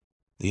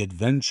The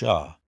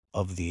Adventure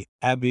of the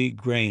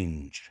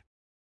Abbey-Grange.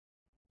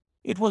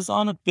 It was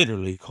on a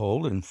bitterly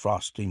cold and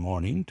frosty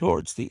morning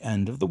towards the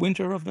end of the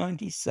winter of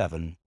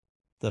 '97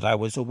 that I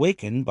was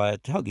awakened by a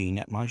tugging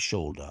at my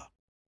shoulder.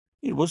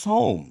 It was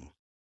Holmes.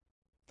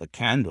 The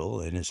candle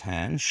in his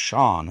hand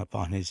shone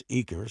upon his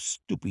eager,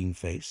 stooping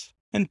face,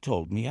 and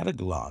told me at a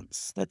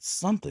glance that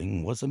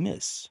something was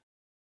amiss.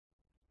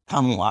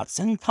 "Come,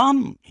 Watson,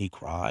 come!" he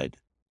cried.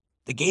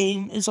 "The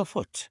game is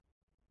afoot.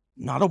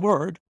 Not a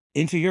word.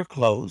 Into your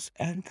clothes,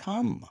 and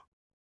come."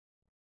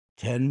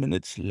 10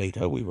 minutes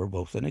later we were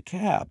both in a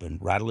cab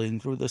and rattling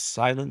through the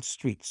silent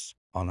streets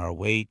on our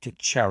way to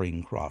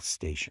Charing Cross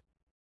Station.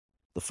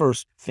 The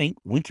first faint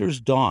winter's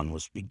dawn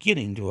was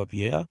beginning to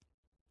appear,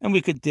 and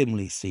we could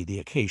dimly see the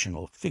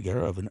occasional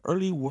figure of an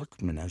early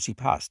workman as he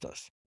passed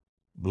us,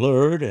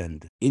 blurred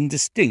and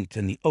indistinct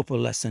in the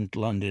opalescent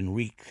London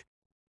reek.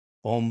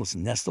 Holmes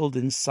nestled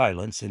in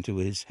silence into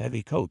his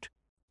heavy coat,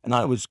 and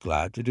I was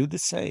glad to do the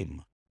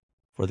same,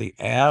 for the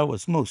air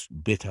was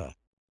most bitter,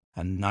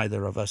 and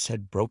neither of us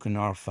had broken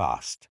our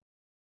fast.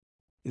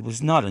 It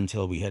was not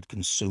until we had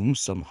consumed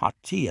some hot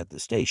tea at the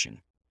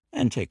station,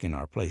 and taken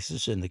our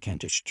places in the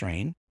Kentish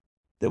train,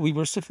 that we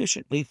were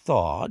sufficiently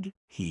thawed,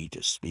 he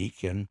to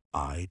speak and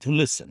I to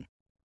listen.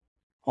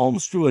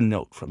 Holmes drew a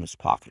note from his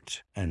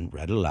pocket, and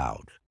read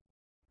aloud: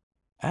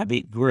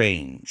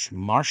 "Abbey-Grange,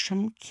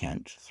 Marsham,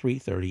 Kent,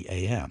 3:30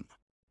 a.m.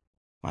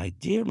 My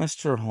dear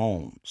Mr.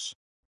 Holmes,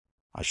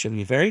 I shall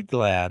be very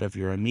glad of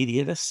your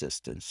immediate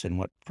assistance in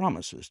what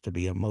promises to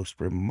be a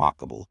most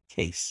remarkable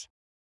case.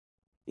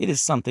 It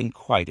is something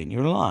quite in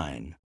your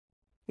line.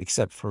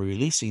 Except for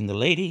releasing the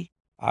lady,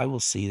 I will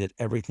see that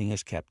everything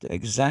is kept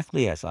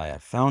exactly as I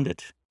have found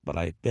it, but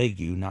I beg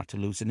you not to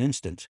lose an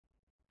instant,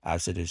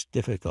 as it is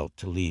difficult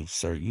to leave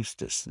Sir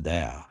Eustace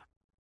there.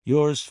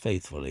 Yours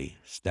faithfully,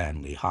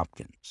 Stanley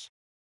Hopkins."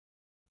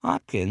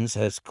 "Hopkins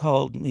has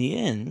called me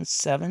in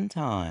 7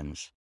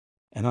 times,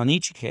 and on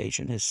each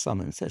occasion his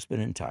summons has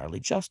been entirely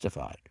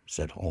justified,"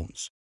 said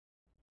Holmes.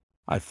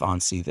 "I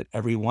fancy that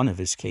every one of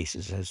his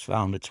cases has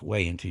found its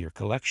way into your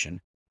collection,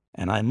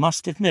 and I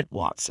must admit,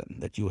 Watson,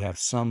 that you have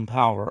some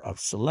power of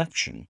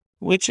selection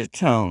which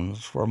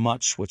atones for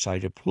much which I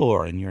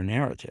deplore in your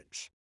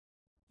narratives.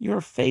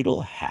 Your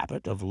fatal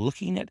habit of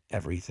looking at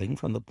everything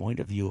from the point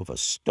of view of a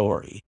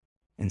story,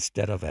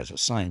 instead of as a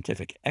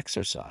scientific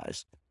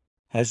exercise,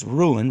 has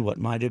ruined what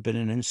might have been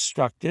an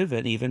instructive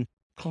and even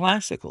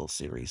classical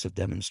series of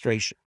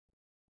demonstration.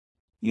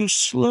 You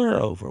slur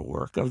over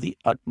work of the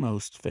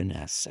utmost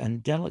finesse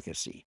and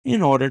delicacy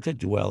in order to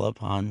dwell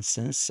upon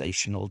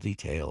sensational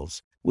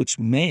details which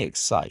may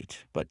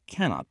excite but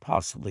cannot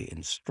possibly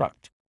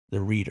instruct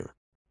the reader."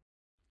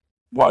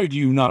 "Why do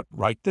you not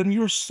write them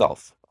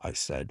yourself?" I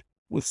said,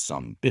 with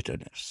some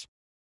bitterness.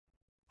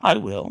 "I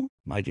will,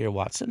 my dear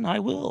Watson, I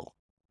will.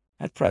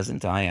 At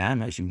present I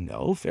am, as you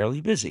know,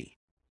 fairly busy,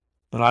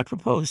 but I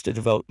propose to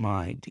devote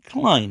my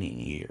declining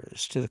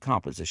years to the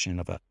composition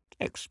of a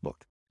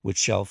textbook which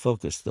shall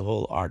focus the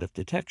whole art of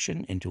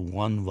detection into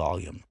one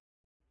volume.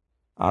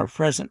 Our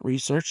present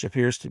research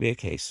appears to be a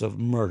case of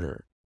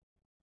murder."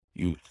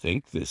 "You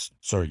think this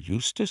Sir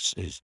Eustace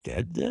is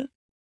dead, then?"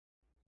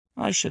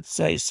 "I should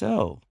say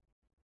so.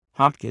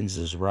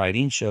 Hopkins's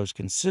writing shows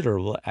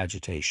considerable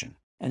agitation,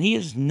 and he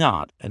is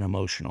not an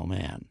emotional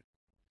man.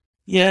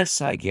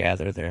 Yes, I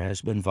gather there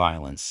has been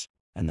violence,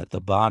 and that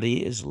the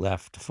body is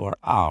left for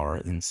our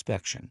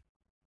inspection.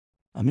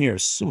 A mere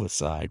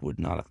suicide would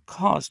not have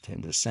caused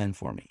him to send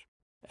for me.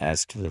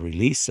 As to the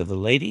release of the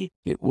lady,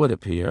 it would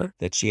appear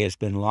that she has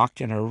been locked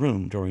in her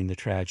room during the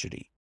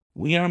tragedy.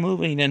 We are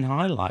moving in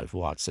high life,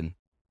 Watson.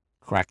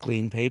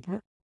 Crackling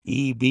paper,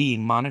 E.B.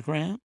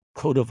 monogram,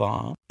 coat of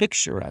arms,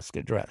 picturesque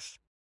address.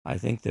 I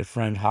think that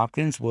friend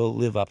Hopkins will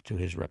live up to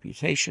his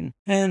reputation,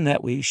 and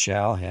that we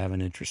shall have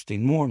an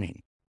interesting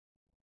morning.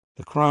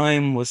 The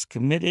crime was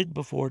committed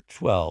before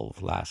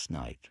 12 last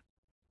night."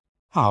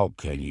 "How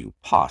can you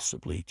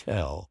possibly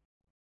tell?"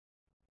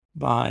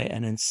 "By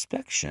an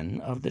inspection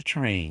of the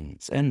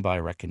trains, and by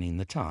reckoning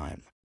the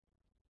time.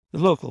 The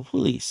local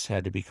police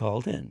had to be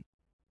called in.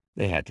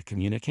 They had to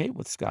communicate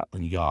with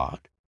Scotland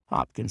Yard.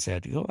 Hopkins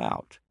had to go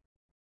out,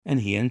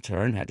 and he in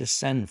turn had to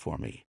send for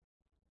me.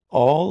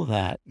 All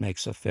that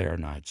makes a fair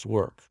night's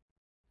work.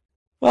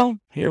 Well,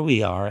 here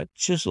we are at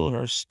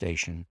Chislehurst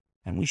Station,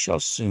 and we shall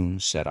soon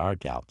set our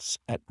doubts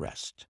at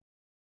rest."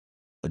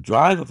 A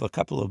drive of a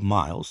couple of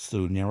miles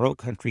through narrow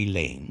country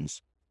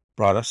lanes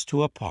brought us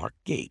to a park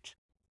gate,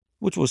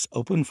 which was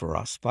opened for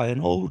us by an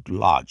old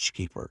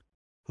lodge-keeper,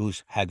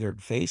 whose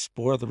haggard face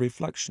bore the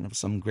reflection of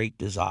some great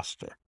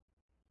disaster.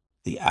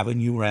 The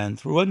avenue ran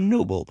through a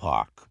noble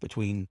park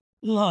between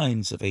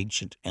lines of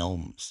ancient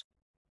elms,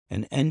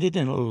 and ended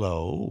in a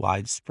low,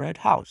 widespread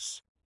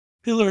house,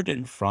 pillared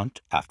in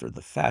front after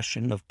the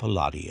fashion of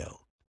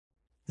Palladio.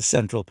 The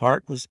central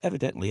part was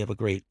evidently of a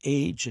great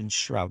age and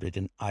shrouded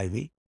in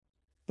ivy,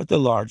 but the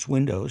large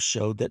windows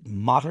showed that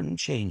modern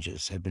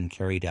changes had been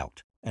carried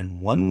out,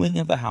 and one wing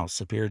of the house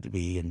appeared to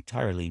be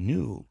entirely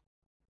new.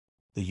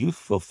 The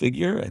youthful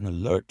figure and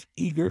alert,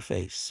 eager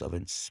face of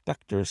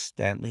Inspector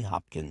Stanley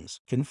Hopkins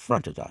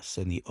confronted us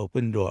in the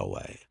open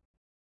doorway.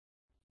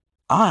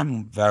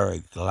 "I'm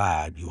very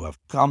glad you have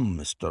come,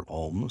 Mr.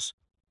 Holmes,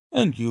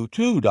 and you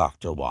too,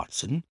 Dr.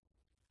 Watson.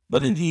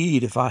 But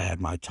indeed, if I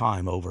had my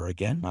time over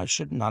again, I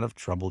should not have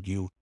troubled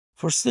you,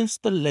 for since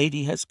the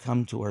lady has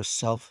come to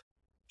herself,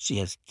 she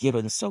has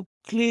given so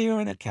clear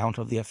an account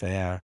of the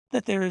affair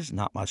that there is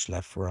not much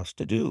left for us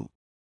to do.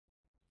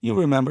 You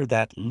remember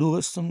that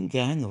Lewisham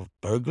gang of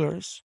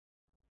burglars?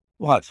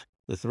 What,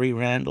 the three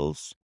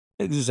Randalls?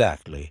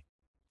 Exactly.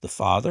 The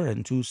father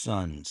and two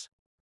sons.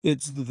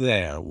 It's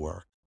their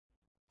work.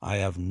 I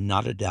have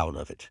not a doubt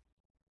of it.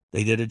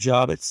 They did a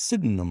job at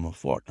Sydenham a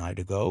fortnight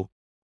ago,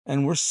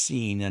 and were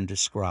seen and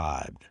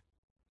described.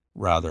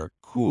 Rather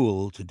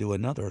cool to do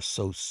another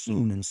so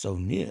soon and so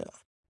near,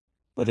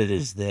 but it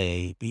is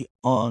they,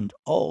 beyond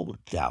all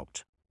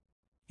doubt.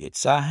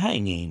 It's a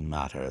hanging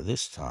matter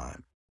this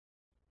time.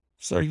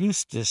 Sir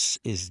Eustace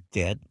is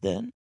dead,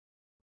 then?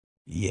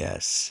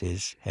 Yes,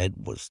 his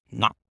head was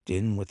knocked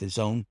in with his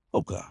own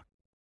poker.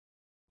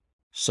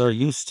 Sir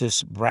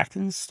Eustace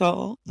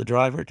Brackenstall, the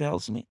driver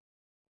tells me.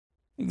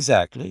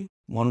 Exactly,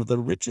 one of the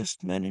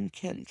richest men in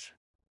Kent.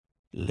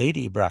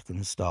 Lady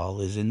Brackenstall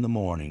is in the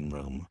morning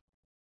room.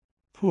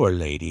 Poor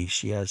lady,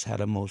 she has had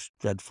a most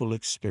dreadful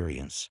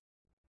experience.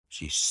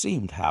 She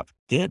seemed half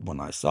dead when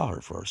I saw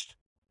her first.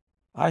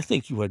 I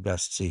think you had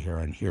best see her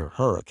and hear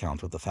her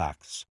account of the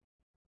facts.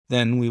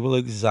 Then we will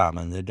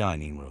examine the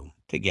dining room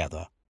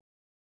together.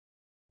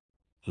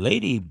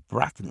 Lady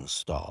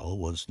Brackenstall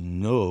was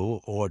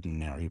no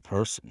ordinary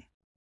person.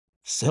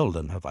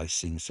 Seldom have I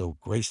seen so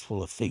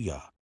graceful a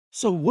figure,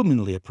 so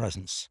womanly a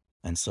presence,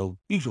 and so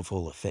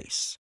beautiful a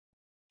face.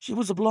 She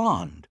was a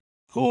blonde,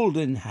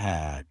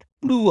 golden-haired,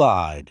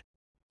 blue-eyed,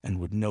 and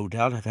would no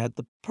doubt have had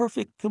the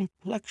perfect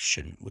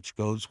complexion which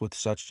goes with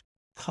such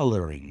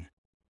coloring,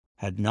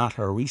 had not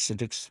her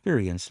recent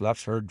experience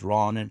left her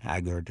drawn and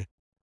haggard.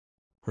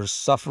 Her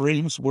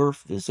sufferings were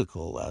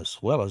physical as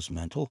well as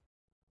mental,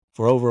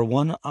 for over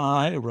one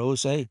eye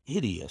rose a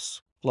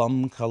hideous,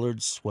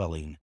 plum-colored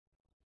swelling,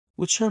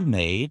 which her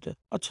maid,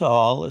 a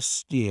tall,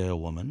 austere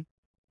woman,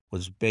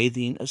 was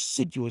bathing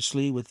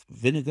assiduously with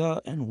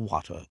vinegar and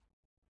water.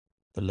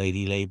 The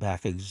lady lay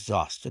back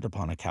exhausted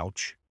upon a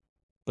couch,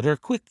 but her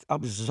quick,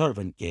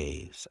 observant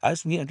gaze,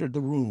 as we entered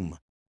the room,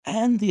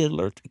 and the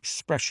alert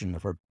expression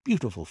of her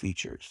beautiful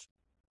features,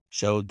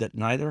 showed that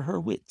neither her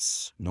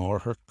wits nor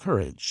her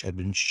courage had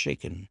been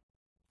shaken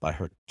by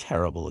her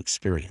terrible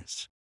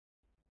experience.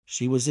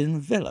 She was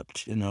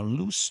enveloped in a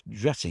loose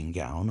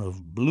dressing-gown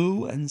of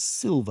blue and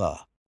silver,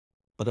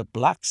 but a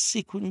black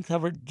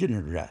sequin-covered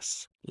dinner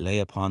dress lay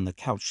upon the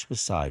couch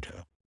beside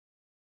her.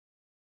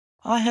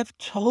 "I have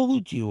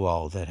told you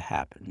all that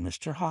happened,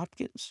 Mr.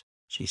 Hopkins,"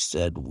 she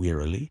said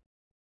wearily.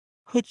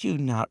 "Could you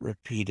not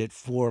repeat it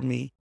for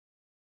me?"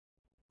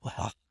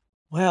 "Well,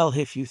 well,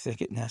 if you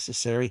think it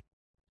necessary,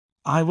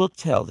 I will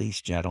tell these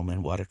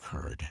gentlemen what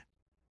occurred.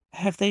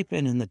 Have they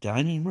been in the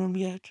dining-room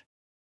yet?"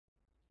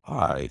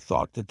 "I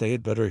thought that they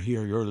had better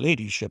hear your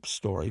ladyship's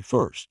story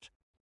first."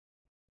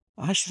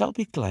 "I shall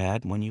be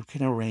glad when you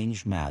can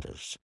arrange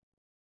matters.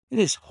 It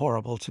is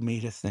horrible to me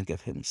to think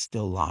of him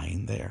still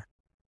lying there."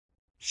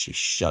 She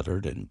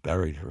shuddered and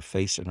buried her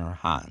face in her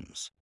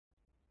hands.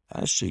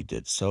 As she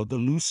did so, the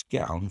loose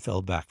gown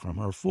fell back from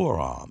her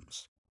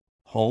forearms.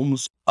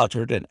 Holmes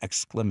uttered an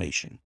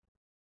exclamation.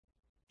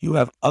 "You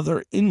have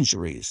other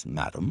injuries,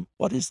 madam.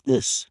 What is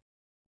this?"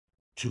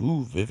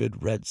 Two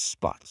vivid red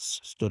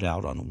spots stood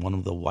out on one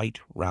of the white,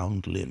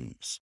 round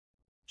limbs.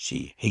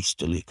 She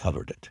hastily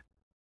covered it.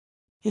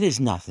 "It is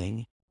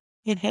nothing.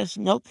 It has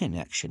no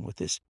connection with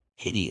this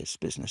hideous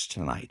business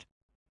tonight.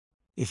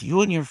 If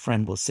you and your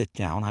friend will sit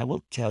down, I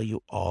will tell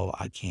you all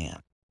I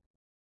can.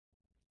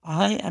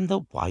 I am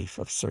the wife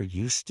of Sir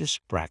Eustace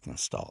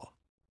Brackenstall.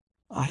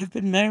 I have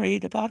been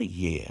married about a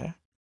year.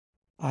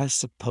 I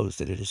suppose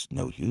that it is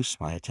no use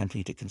my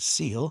attempting to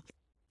conceal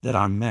that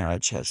our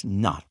marriage has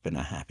not been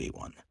a happy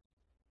one.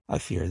 I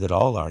fear that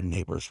all our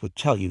neighbors would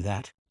tell you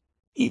that,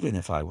 even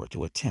if I were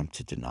to attempt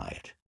to deny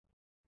it.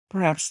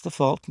 Perhaps the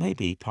fault may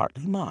be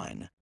partly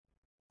mine.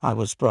 I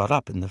was brought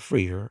up in the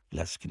freer,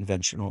 less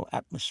conventional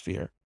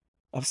atmosphere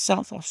of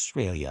South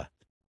Australia,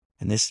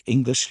 and this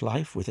English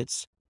life, with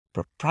its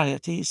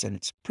proprieties and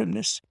its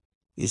primness,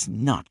 is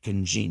not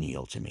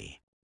congenial to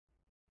me.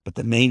 But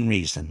the main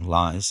reason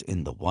lies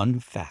in the one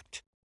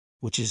fact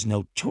which is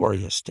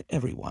notorious to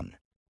everyone,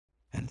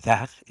 and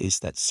that is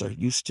that Sir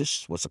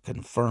Eustace was a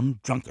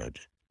confirmed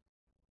drunkard.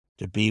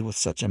 To be with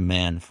such a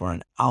man for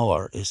an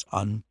hour is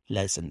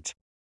unpleasant.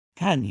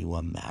 Can you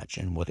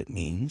imagine what it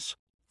means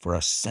for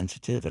a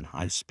sensitive and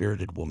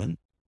high-spirited woman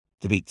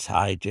to be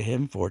tied to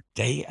him for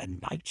day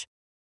and night?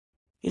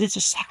 It is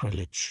a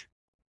sacrilege,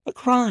 a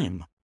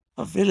crime,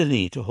 a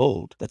villainy to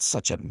hold that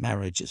such a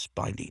marriage is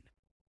binding.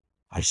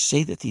 I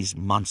say that these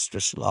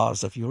monstrous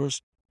laws of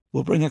yours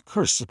will bring a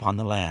curse upon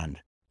the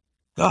land.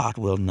 God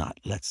will not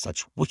let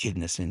such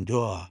wickedness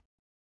endure."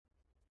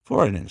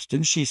 For an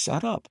instant she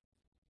sat up,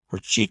 her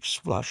cheeks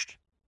flushed,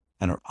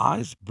 and her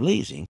eyes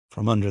blazing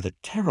from under the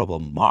terrible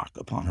mark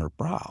upon her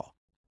brow.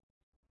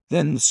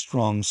 Then the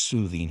strong,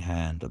 soothing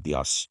hand of the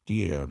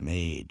austere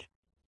maid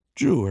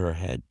drew her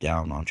head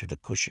down onto the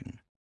cushion,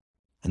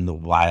 and the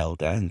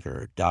wild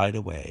anger died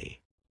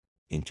away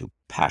into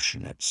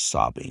passionate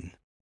sobbing.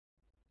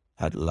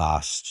 At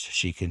last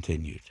she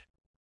continued,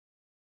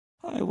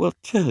 "I will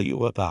tell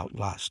you about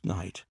last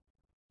night.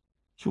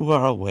 You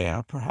are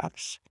aware,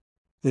 perhaps,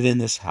 that in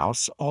this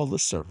house all the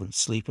servants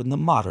sleep in the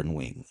modern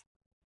wing.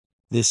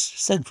 This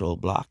central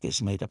block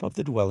is made up of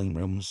the dwelling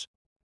rooms,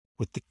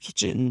 with the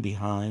kitchen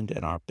behind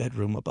and our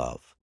bedroom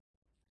above.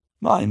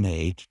 My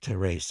maid,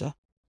 Teresa,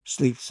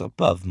 sleeps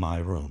above my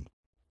room.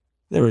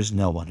 There is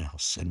no one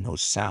else, and no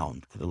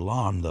sound could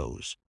alarm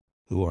those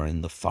who are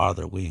in the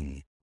farther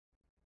wing.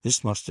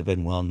 This must have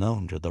been well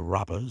known to the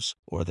robbers,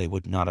 or they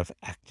would not have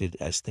acted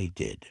as they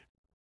did."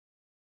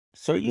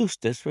 Sir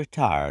Eustace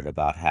retired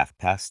about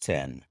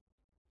 10:30.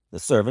 The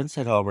servants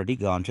had already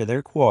gone to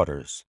their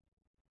quarters.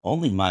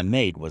 Only my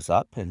maid was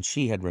up, and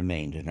she had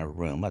remained in her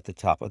room at the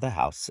top of the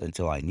house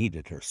until I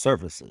needed her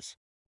services.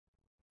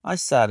 I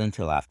sat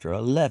until after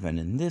 11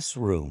 in this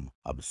room,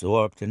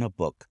 absorbed in a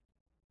book.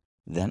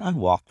 Then I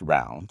walked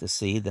round to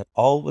see that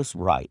all was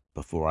right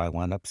before I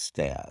went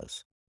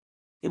upstairs.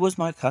 It was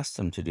my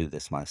custom to do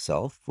this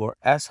myself, for,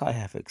 as I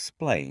have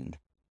explained,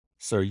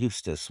 Sir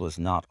Eustace was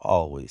not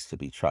always to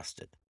be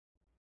trusted.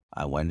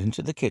 I went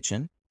into the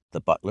kitchen, the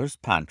butler's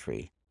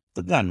pantry,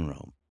 the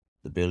gun-room,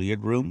 the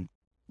billiard-room,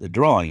 the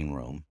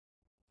drawing-room,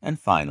 and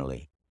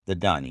finally the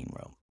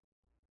dining-room.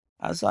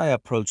 As I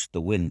approached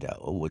the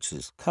window, which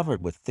is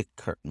covered with thick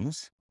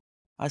curtains,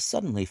 I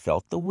suddenly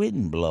felt the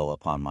wind blow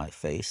upon my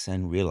face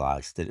and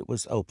realized that it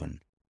was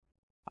open.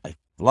 I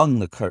flung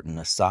the curtain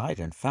aside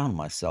and found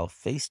myself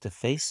face to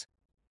face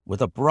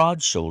with a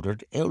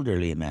broad-shouldered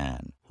elderly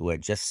man who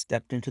had just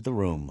stepped into the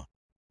room.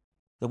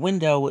 The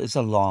window is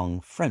a long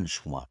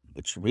French one,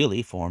 which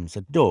really forms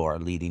a door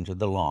leading to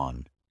the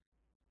lawn.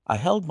 I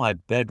held my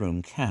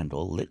bedroom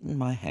candle lit in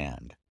my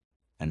hand,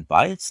 and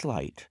by its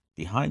light,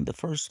 behind the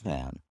first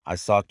man, I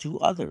saw two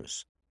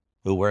others,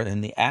 who were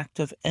in the act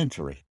of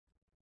entering.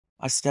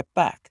 I stepped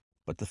back,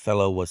 but the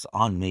fellow was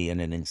on me in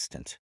an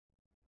instant.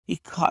 He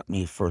caught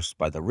me first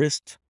by the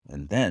wrist,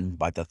 and then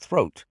by the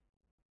throat.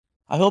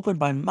 I opened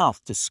my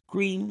mouth to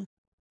scream,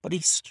 but he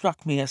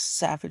struck me a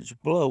savage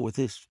blow with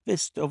his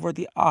fist over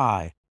the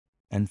eye,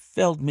 and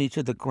felled me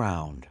to the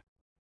ground.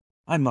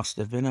 I must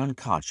have been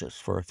unconscious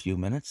for a few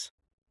minutes,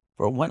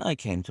 for when I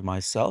came to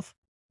myself,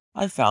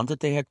 I found that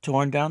they had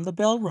torn down the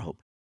bell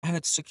rope, and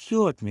had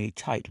secured me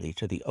tightly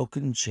to the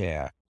oaken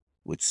chair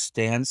which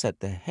stands at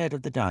the head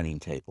of the dining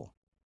table.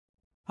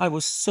 I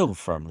was so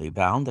firmly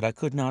bound that I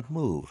could not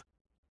move,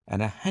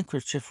 and a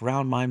handkerchief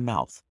round my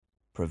mouth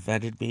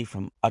prevented me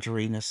from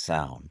uttering a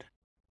sound.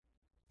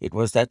 It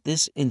was at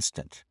this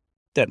instant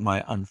that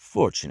my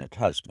unfortunate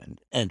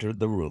husband entered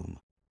the room.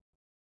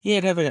 He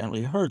had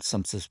evidently heard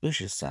some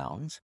suspicious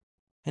sounds,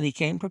 and he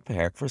came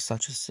prepared for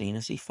such a scene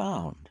as he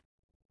found.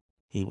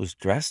 He was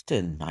dressed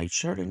in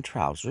nightshirt and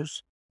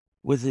trousers,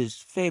 with his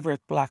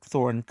favorite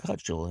blackthorn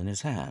cudgel in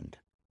his hand.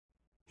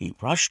 He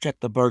rushed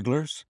at the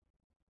burglars,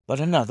 but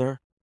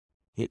another,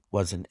 it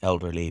was an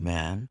elderly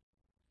man,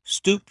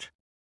 stooped,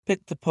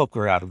 picked the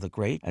poker out of the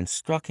grate, and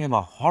struck him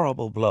a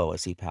horrible blow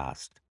as he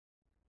passed.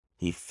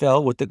 He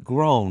fell with a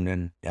groan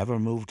and never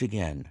moved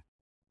again.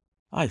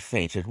 I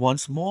fainted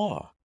once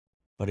more,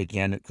 but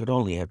again it could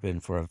only have been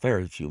for a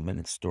very few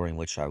minutes, during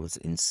which I was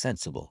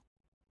insensible.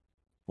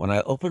 When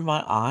I opened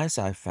my eyes,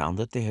 I found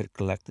that they had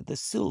collected the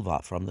silver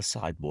from the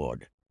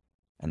sideboard,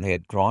 and they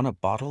had drawn a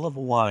bottle of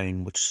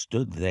wine which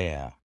stood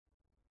there.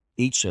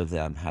 Each of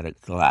them had a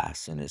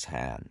glass in his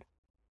hand.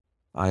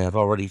 I have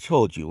already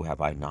told you, have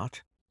I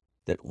not,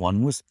 that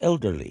one was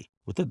elderly,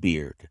 with a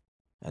beard,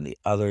 and the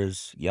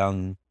others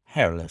young,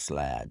 hairless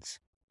lads.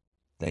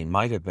 They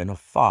might have been a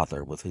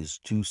father with his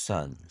two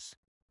sons.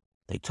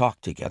 They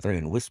talked together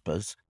in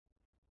whispers.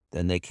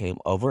 Then they came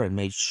over and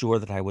made sure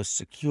that I was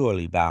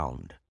securely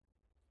bound.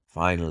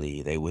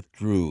 Finally they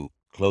withdrew,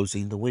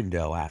 closing the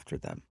window after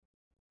them.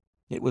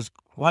 It was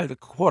quite a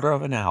quarter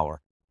of an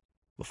hour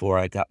before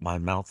I got my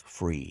mouth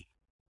free.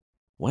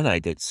 When I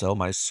did so,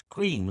 my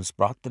screams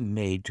brought the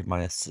maid to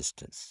my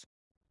assistance.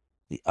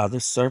 The other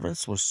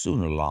servants were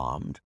soon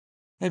alarmed,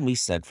 and we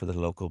sent for the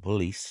local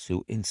police,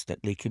 who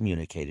instantly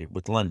communicated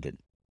with London.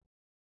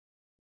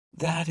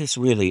 That is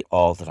really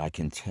all that I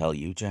can tell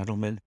you,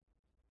 gentlemen,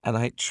 and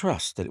I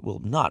trust that it will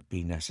not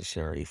be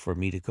necessary for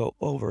me to go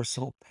over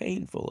so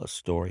painful a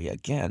story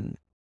again.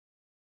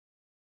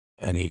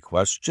 "Any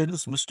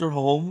questions, Mr.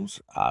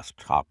 Holmes?"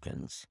 asked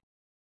Hopkins.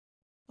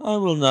 "I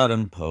will not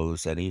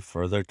impose any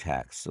further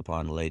tax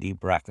upon Lady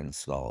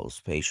Brackenstall's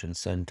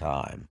patience and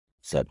time,"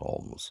 said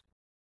Holmes.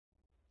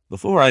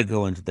 "Before I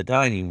go into the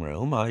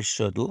dining-room, I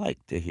should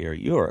like to hear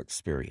your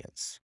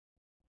experience."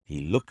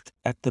 He looked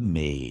at the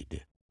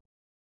maid.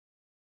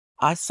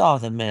 "I saw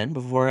the men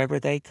before ever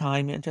they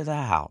came into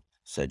the house,"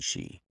 said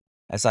she.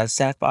 "As I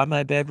sat by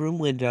my bedroom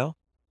window,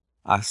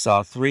 I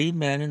saw 3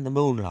 men in the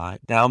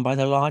moonlight down by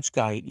the lodge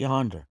gate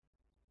yonder.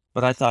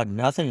 but I thought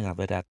nothing of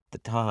it at the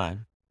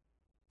time.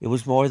 It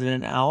was more than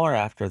an hour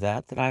after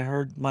that that I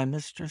heard my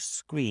mistress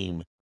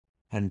scream,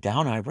 and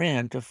down I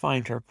ran to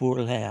find her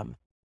poor lamb,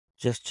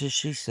 just as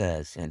she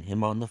says, and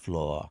him on the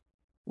floor,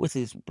 with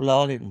his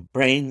blood and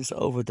brains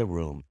over the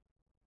room.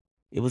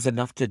 It was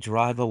enough to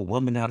drive a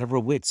woman out of her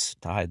wits,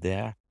 tied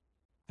there,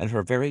 and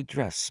her very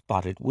dress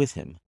spotted with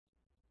him.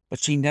 But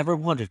she never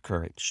wanted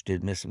courage,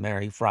 did Miss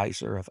Mary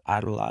Fraser of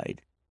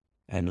Adelaide,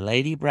 and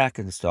Lady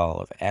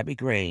Brackenstall of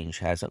Abbey-Grange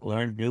hasn't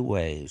learned new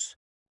ways.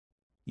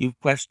 You've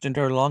questioned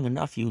her long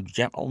enough, you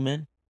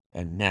gentlemen,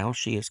 and now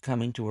she is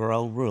coming to her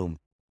own room,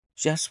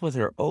 just with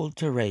her old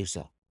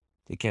Teresa,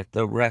 to get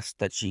the rest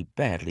that she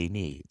badly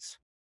needs."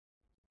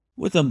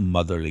 With a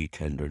motherly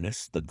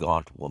tenderness, the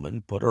gaunt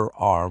woman put her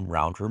arm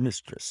round her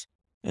mistress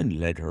and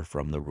led her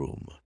from the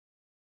room.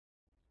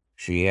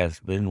 "She has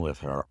been with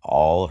her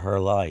all her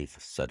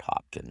life," said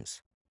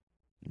Hopkins.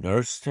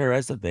 "Nursed her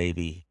as a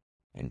baby,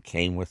 and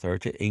came with her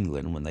to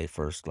England when they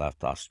first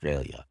left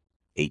Australia,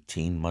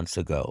 18 months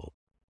ago.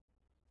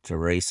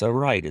 Teresa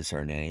Wright is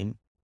her name,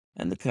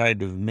 and the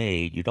kind of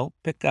maid you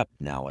don't pick up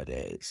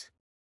nowadays.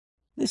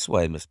 This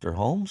way, Mr.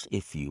 Holmes,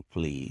 if you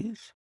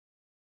please."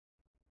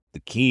 The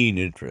keen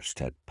interest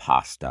had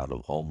passed out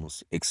of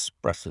Holmes'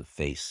 expressive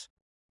face,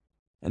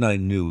 and I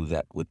knew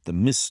that with the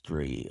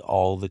mystery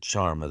all the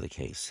charm of the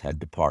case had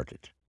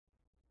departed.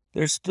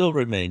 There still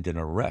remained an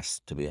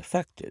arrest to be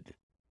effected,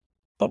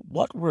 but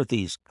what were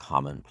these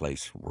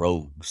commonplace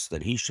rogues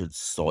that he should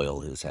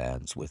soil his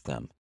hands with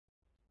them?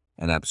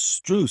 An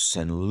abstruse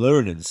and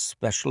learned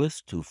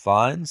specialist who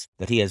finds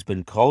that he has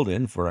been called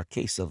in for a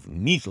case of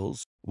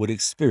measles would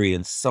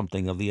experience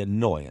something of the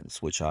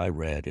annoyance which I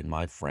read in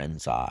my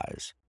friend's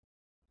eyes.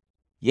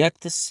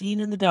 Yet the scene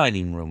in the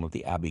dining-room of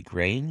the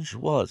Abbey-Grange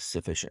was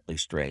sufficiently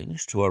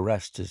strange to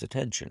arrest his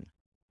attention,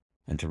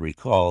 and to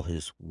recall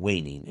his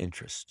waning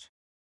interest.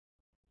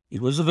 It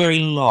was a very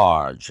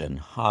large and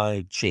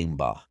high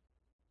chamber,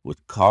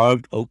 with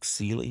carved oak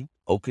ceiling,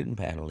 oaken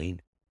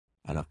paneling,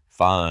 and a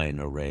fine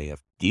array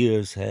of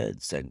deer's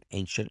heads and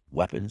ancient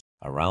weapons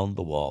around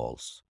the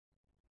walls.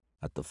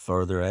 At the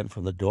further end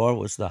from the door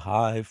was the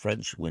high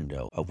French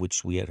window of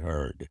which we had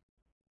heard.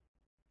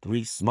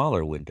 3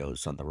 smaller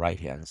windows on the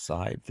right-hand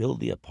side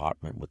filled the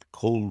apartment with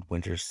cold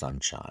winter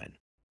sunshine.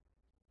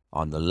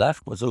 On the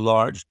left was a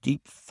large,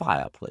 deep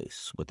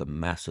fireplace with a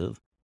massive,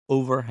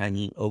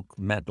 overhanging oak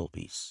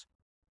mantelpiece.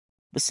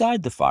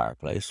 Beside the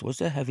fireplace was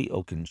a heavy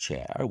oaken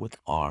chair with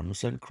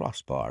arms and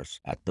crossbars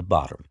at the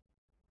bottom.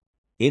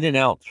 In and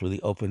out through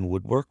the open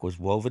woodwork was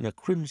woven a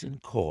crimson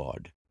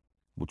cord,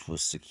 which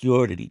was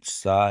secured at each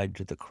side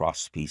to the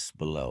crosspiece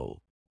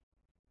below.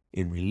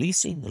 In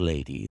releasing the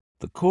lady,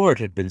 the cord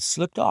had been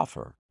slipped off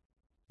her,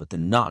 but the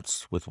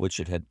knots with which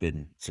it had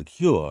been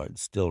secured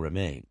still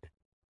remained.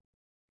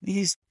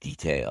 These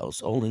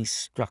details only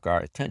struck our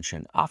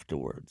attention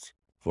afterwards,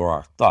 for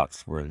our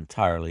thoughts were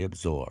entirely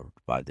absorbed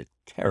by the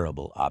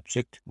terrible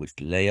object which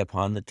lay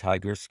upon the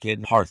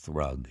tiger-skin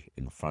hearth-rug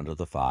in front of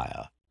the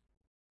fire.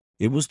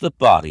 It was the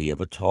body of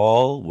a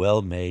tall,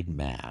 well-made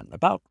man,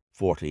 about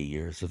 40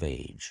 years of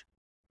age.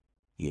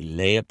 He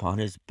lay upon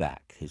his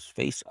back, his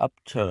face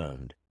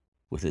upturned,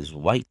 with his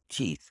white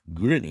teeth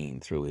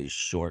grinning through his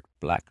short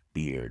black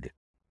beard.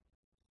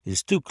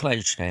 His 2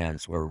 clenched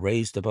hands were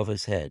raised above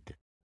his head,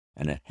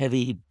 and a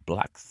heavy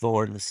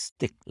blackthorn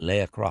stick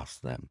lay across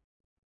them.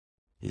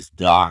 His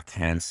dark,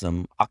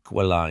 handsome,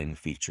 aquiline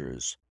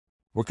features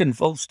were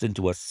convulsed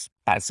into a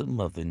spasm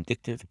of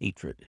vindictive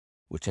hatred,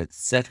 which had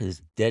set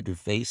his dead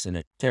face in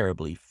a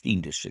terribly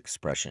fiendish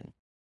expression.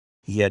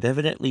 He had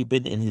evidently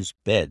been in his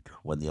bed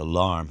when the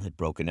alarm had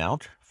broken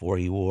out, for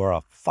he wore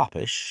a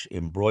foppish,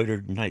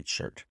 embroidered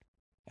nightshirt,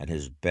 and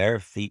his bare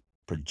feet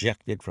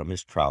projected from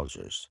his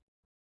trousers.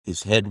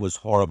 His head was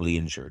horribly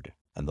injured,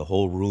 and the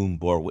whole room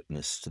bore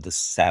witness to the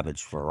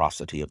savage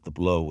ferocity of the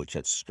blow which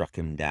had struck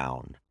him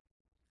down.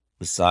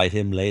 Beside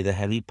him lay the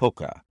heavy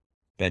poker,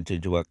 bent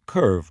into a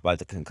curve by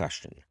the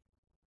concussion.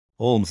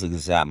 Holmes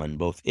examined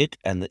both it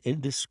and the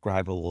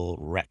indescribable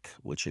wreck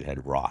which it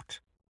had wrought.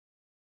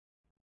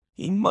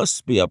 "He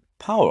must be a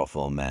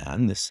powerful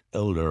man, this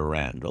elder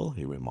Randall,"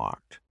 he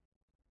remarked.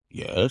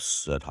 "Yes,"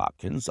 said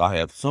Hopkins, "I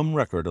have some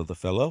record of the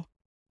fellow,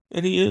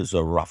 and he is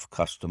a rough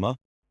customer."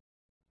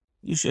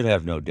 "You should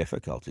have no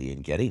difficulty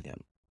in getting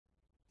him."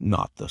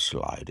 "Not the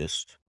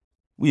slightest.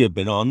 We have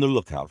been on the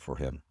lookout for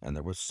him, and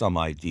there was some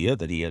idea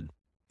that he had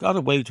got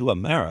away to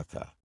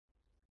America.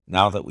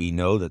 Now that we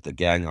know that the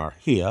gang are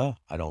here,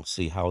 I don't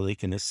see how they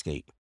can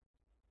escape.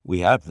 We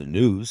have the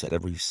news at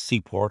every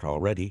seaport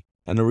already,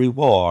 and a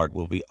reward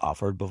will be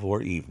offered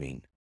before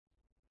evening.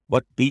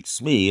 What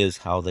beats me is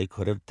how they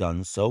could have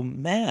done so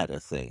mad a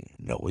thing,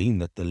 knowing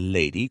that the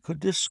lady could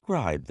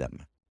describe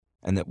them,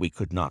 and that we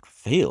could not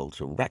fail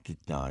to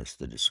recognize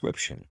the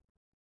description."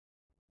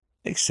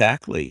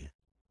 "Exactly.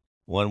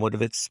 One would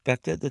have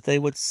expected that they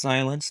would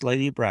silence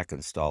Lady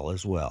Brackenstall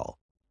as well."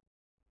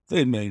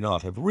 "They may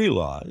not have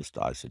realized,"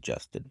 I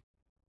suggested,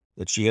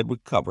 "that she had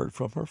recovered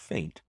from her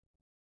faint."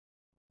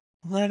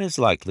 "That is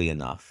likely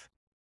enough.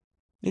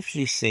 If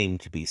she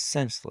seemed to be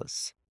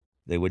senseless,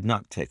 they would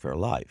not take her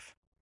life.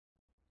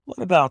 What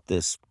about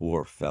this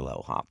poor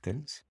fellow,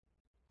 Hopkins?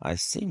 I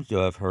seem to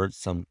have heard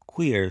some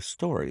queer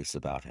stories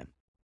about him.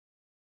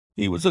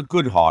 He was a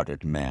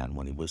good-hearted man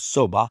when he was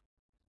sober,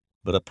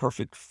 but a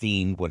perfect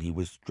fiend when he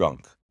was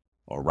drunk,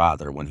 or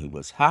rather when he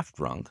was half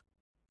drunk,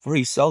 for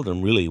he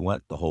seldom really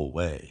went the whole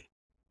way.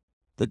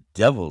 The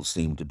devil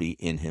seemed to be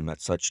in him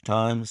at such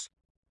times,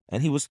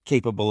 and he was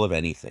capable of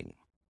anything.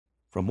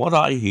 From what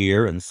I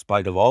hear, in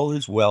spite of all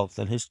his wealth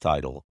and his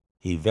title,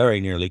 he very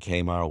nearly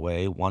came our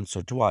way once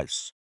or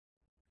twice.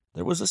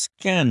 There was a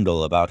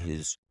scandal about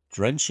his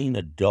drenching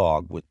a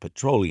dog with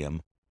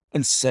petroleum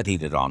and setting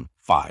it on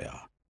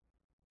fire.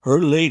 Her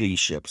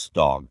ladyship's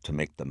dog, to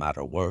make the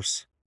matter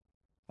worse,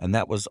 and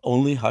that was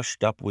only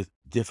hushed up with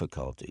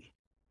difficulty.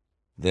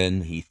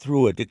 Then he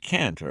threw a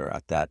decanter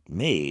at that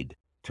maid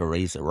to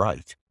raise a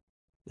right.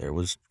 There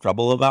was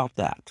trouble about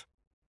that.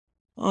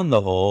 On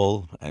the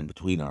whole, and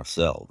between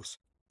ourselves,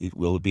 it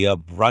will be a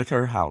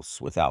brighter house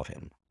without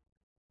him.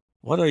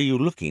 What are you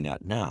looking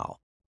at now?"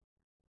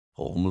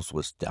 Holmes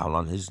was down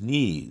on his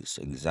knees,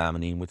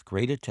 examining with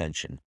great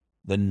attention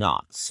the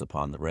knots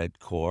upon the red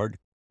cord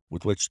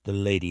with which the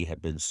lady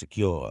had been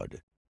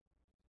secured.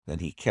 Then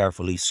he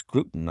carefully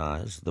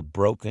scrutinized the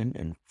broken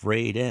and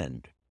frayed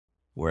end,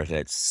 where it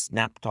had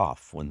snapped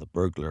off when the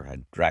burglar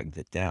had dragged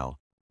it down.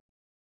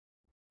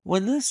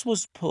 "When this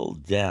was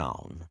pulled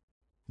down,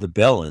 the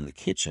bell in the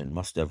kitchen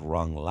must have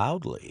rung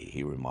loudly,"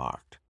 he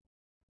remarked.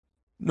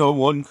 "No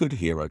one could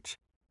hear it.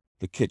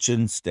 The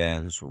kitchen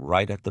stands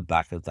right at the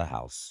back of the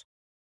house."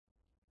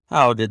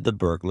 "How did the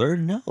burglar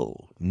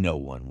know no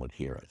one would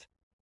hear it?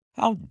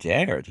 How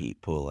dared he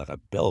pull at a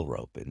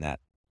bell-rope in that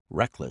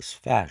reckless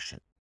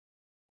fashion?"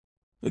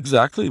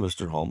 "Exactly,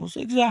 Mr. Holmes,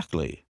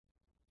 exactly.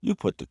 You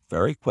put the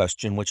very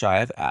question which I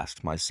have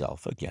asked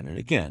myself again and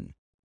again.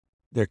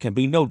 There can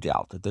be no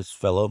doubt that this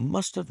fellow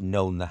must have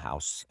known the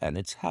house and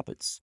its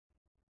habits.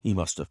 He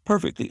must have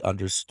perfectly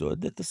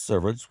understood that the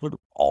servants would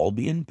all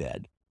be in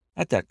bed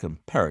at that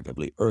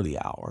comparatively early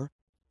hour,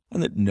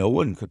 and that no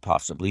one could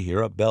possibly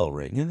hear a bell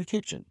ring in the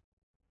kitchen.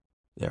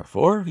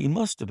 Therefore, he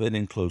must have been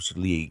in close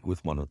league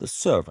with one of the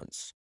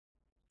servants.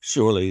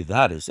 Surely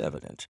that is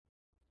evident.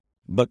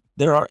 But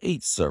there are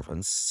 8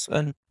 servants,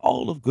 and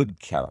all of good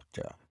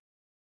character."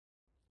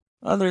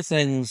 "Other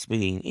things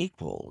being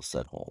equal,"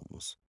 said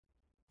Holmes,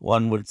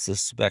 "one would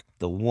suspect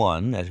the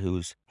one at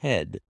whose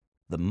head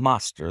the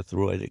master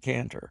threw a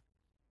decanter.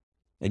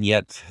 And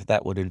yet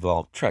that would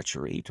involve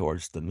treachery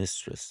towards the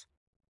mistress,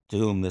 to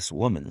whom this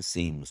woman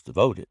seems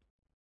devoted.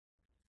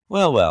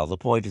 Well, well, the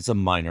point is a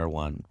minor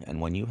one,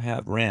 and when you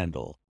have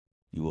Randall,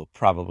 you will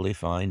probably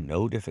find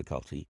no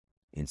difficulty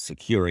in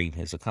securing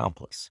his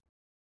accomplice.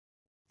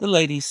 The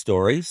lady's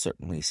story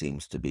certainly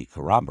seems to be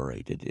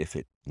corroborated, if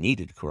it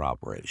needed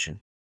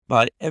corroboration,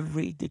 by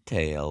every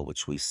detail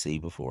which we see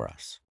before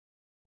us.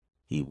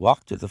 He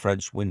walked to the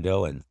French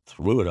window and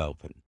threw it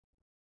open.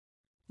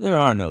 There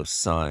are no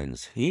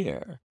signs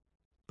here,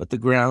 but the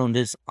ground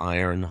is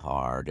iron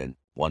hard, and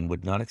one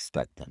would not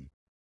expect them.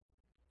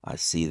 I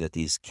see that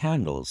these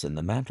candles in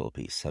the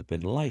mantelpiece have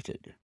been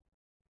lighted."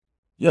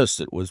 "Yes,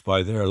 it was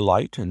by their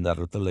light and that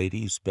of the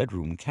lady's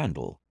bedroom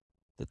candle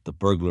that the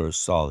burglars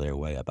saw their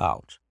way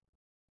about."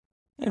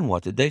 "And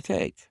what did they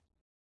take?"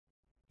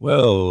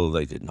 "Well,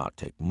 they did not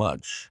take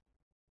much.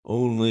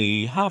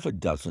 Only half a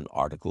dozen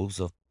articles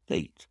of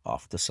plate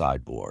off the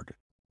sideboard.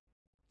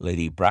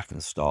 Lady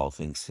Brackenstall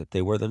thinks that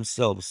they were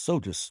themselves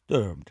so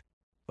disturbed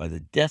by the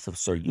death of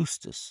Sir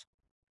Eustace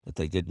that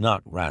they did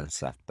not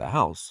ransack the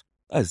house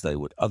as they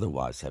would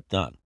otherwise have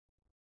done."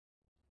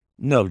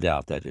 "No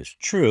doubt that is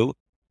true,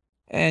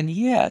 and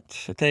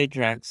yet they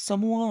drank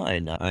some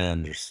wine, I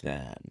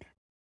understand."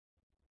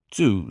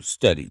 "To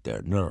steady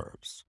their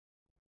nerves."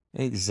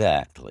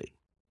 "Exactly.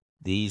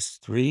 These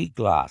 3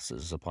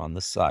 glasses upon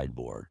the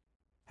sideboard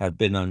have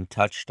been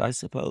untouched, I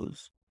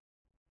suppose?"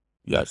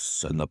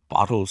 "Yes, and the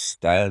bottle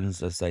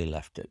stands as they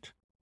left it."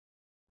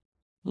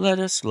 "Let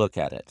us look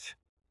at it.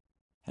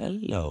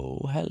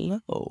 Hello,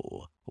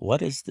 hello.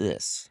 What is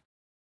this?"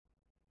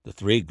 The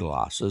 3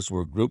 glasses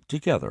were grouped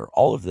together,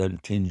 all of them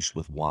tinged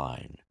with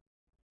wine,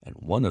 and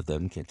one of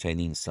them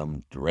containing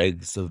some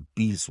dregs of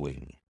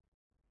beeswing.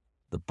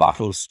 The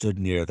bottle stood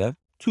near them,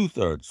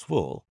 2/3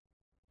 full,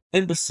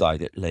 and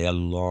beside it lay a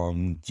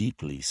long,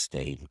 deeply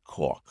stained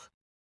cork.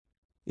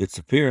 Its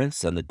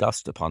appearance and the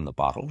dust upon the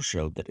bottle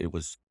showed that it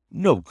was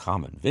no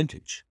common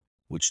vintage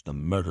which the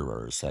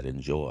murderers had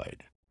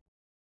enjoyed.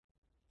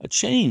 A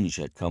change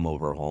had come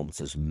over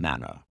Holmes's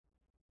manner.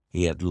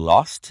 He had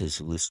lost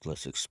his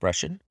listless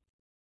expression,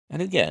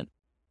 and again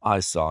I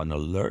saw an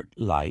alert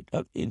light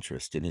of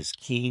interest in his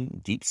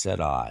keen,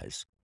 deep-set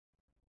eyes.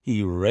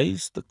 He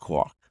raised the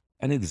cork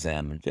and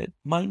examined it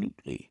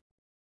minutely.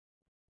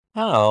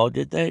 "How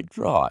did they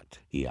draw it?"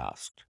 he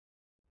asked.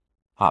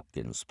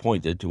 Hopkins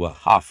pointed to a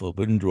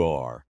half-open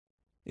drawer.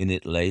 In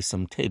it lay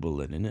some table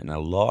linen and a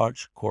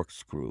large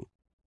corkscrew.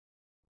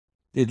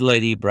 "Did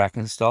Lady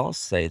Brackenstall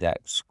say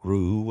that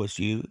screw was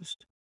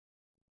used?"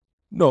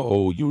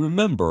 "No, you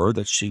remember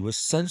that she was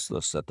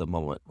senseless at the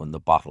moment when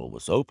the bottle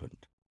was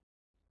opened."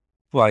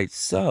 Quite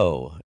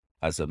so.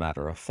 As a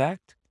matter of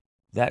fact,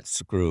 that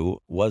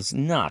screw was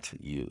not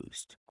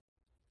used.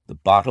 The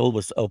bottle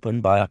was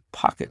opened by a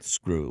pocket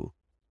screw,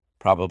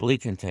 probably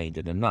contained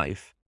in a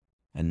knife,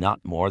 and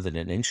not more than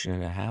an inch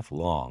and a half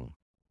long.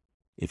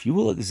 If you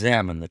will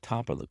examine the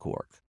top of the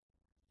cork,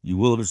 you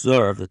will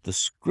observe that the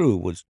screw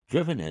was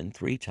driven in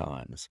 3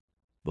 times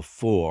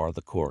before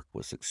the cork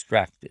was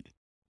extracted.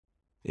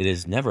 It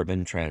has never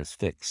been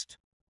transfixed.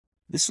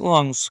 This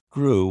long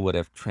screw would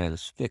have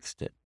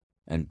transfixed it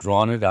and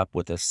drawn it up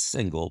with a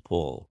single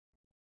pull.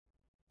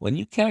 When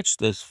you catch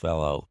this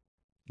fellow,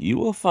 you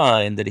will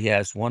find that he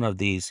has one of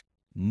these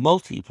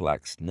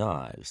multiplex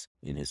knives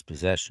in his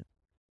possession.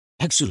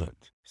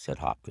 Excellent, said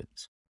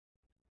Hopkins.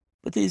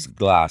 But these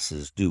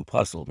glasses do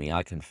puzzle me,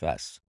 I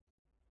confess.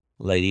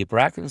 Lady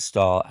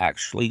Brackenstall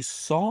actually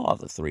saw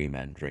the 3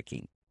 men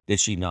drinking, did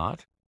she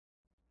not?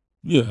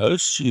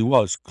 Yes, she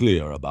was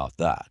clear about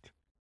that.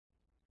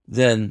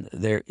 Then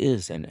there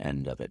is an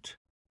end of it.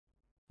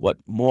 What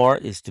more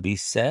is to be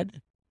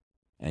said?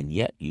 And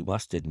yet you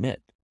must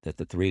admit that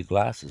the 3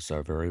 glasses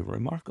are very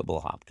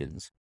remarkable,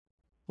 Hopkins.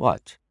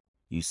 What,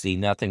 you see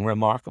nothing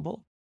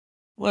remarkable?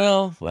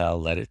 Well,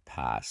 well, let it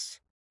pass.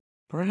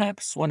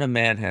 Perhaps when a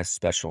man has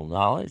special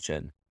knowledge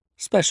and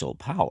special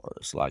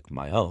powers like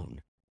my own,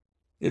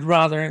 it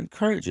rather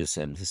encourages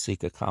him to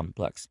seek a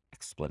complex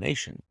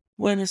explanation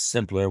when a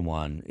simpler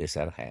one is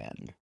at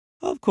hand.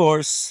 Of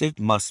course, it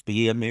must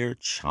be a mere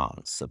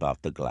chance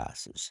about the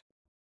glasses.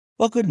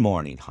 Well, good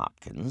morning,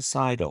 Hopkins.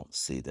 I don't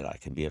see that I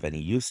can be of any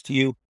use to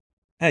you,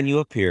 and you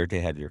appear to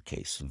have your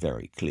case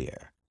very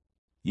clear.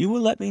 You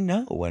will let me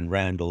know when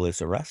Randall is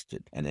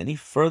arrested and any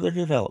further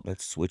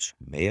developments which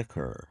may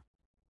occur.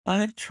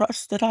 I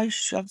trust that I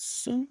shall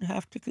soon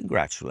have to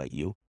congratulate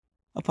you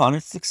upon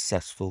its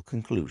successful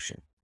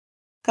conclusion.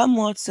 Come,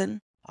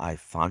 Watson, I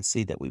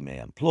fancy that we may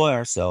employ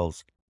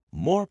ourselves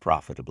more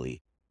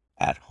profitably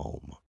at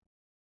home.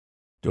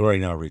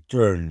 During our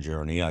return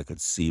journey, I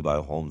could see by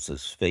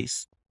Holmes's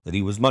face that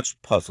he was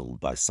much puzzled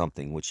by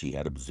something which he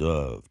had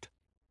observed.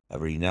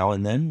 Every now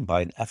and then,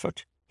 by an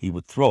effort, he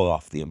would throw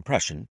off the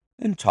impression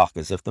and talk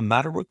as if the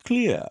matter were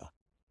clear.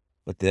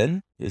 But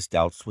then his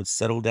doubts would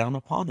settle down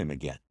upon him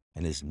again,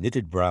 and his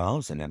knitted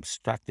brows and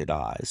abstracted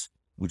eyes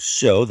would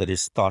show that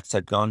his thoughts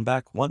had gone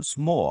back once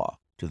more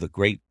to the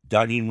great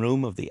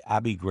dining-room of the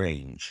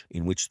Abbey-Grange,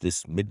 in which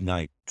this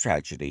midnight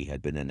tragedy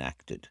had been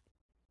enacted.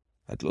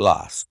 At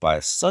last, by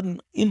a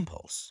sudden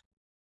impulse,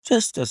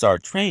 just as our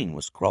train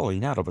was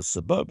crawling out of a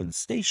suburban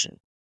station,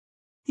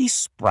 he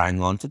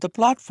sprang onto the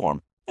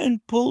platform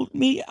and pulled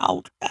me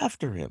out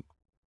after him.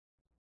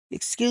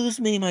 "Excuse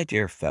me, my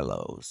dear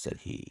fellow," said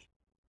he,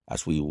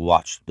 as we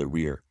watched the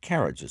rear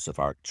carriages of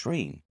our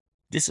train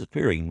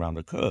disappearing round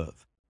a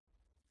curve.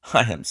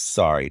 "I am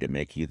sorry to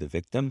make you the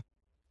victim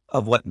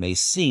of what may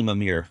seem a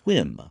mere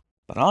whim,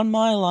 but on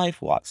my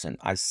life, Watson,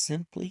 I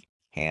simply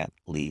can't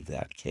leave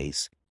that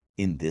case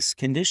in this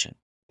condition.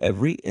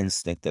 Every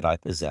instinct that I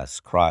possess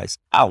cries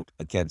out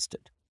against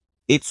it.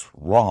 It's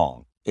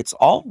wrong. It's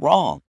all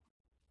wrong.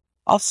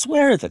 I'll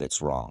swear that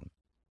it's wrong.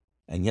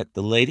 And yet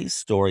the lady's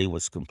story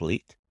was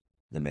complete.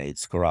 The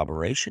maid's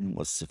corroboration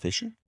was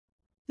sufficient.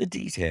 The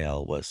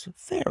detail was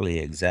fairly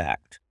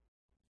exact.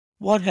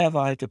 What have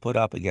I to put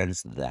up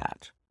against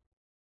that?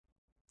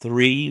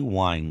 3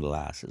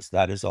 wine-glasses,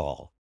 that is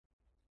all.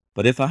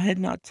 But if I had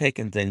not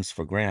taken things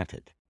for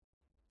granted,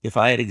 if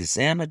I had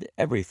examined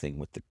everything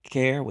with the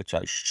care which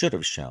I should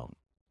have shown,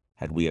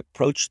 had we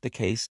approached the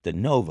case de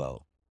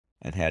novo,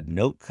 and had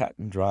no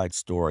cut-and-dried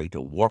story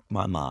to warp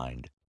my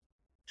mind,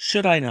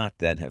 should I not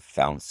then have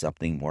found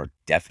something more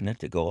definite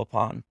to go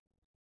upon?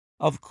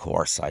 Of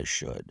course I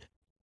should.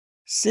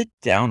 Sit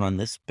down on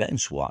this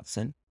bench,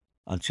 Watson,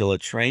 until a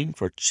train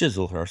for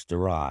Chislehurst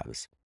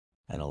arrives,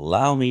 and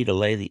allow me to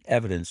lay the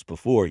evidence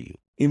before you,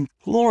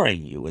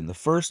 imploring you in the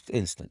first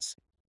instance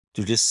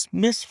to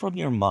dismiss from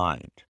your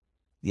mind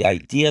the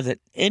idea that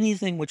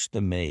anything which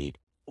the maid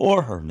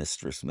or her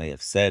mistress may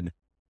have said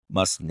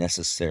must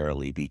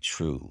necessarily be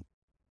true.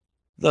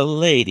 The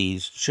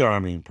lady's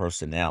charming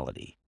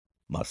personality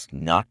must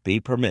not be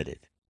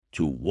permitted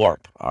to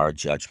warp our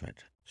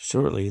judgment.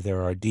 Surely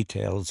there are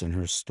details in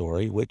her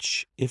story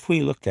which, if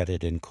we looked at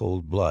it in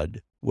cold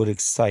blood, would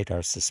excite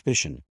our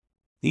suspicion.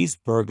 These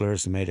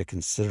burglars made a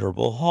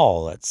considerable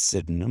haul at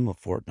Sydenham a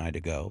fortnight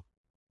ago.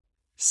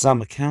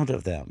 Some account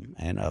of them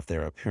and of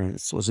their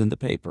appearance was in the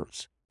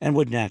papers, and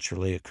would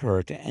naturally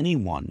occur to any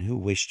one who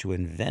wished to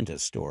invent a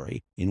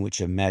story in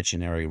which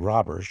imaginary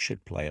robbers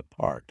should play a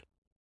part.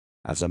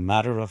 As a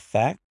matter of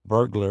fact,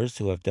 burglars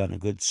who have done a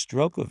good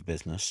stroke of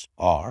business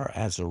are,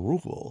 as a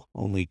rule,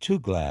 only too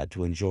glad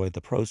to enjoy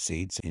the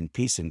proceeds in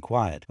peace and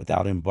quiet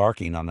without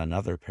embarking on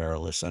another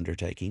perilous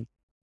undertaking.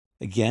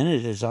 Again,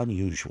 it is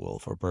unusual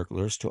for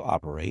burglars to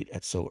operate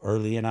at so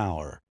early an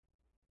hour.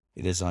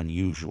 It is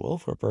unusual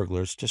for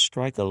burglars to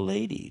strike a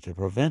lady to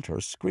prevent her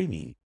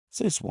screaming,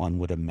 since one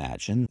would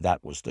imagine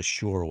that was the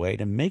sure way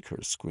to make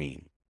her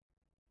scream.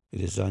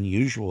 It is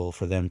unusual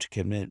for them to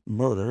commit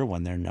murder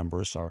when their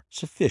numbers are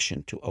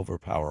sufficient to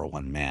overpower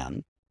one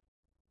man.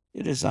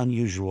 It is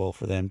unusual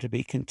for them to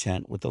be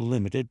content with a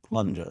limited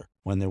plunder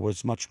when there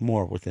was much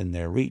more within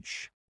their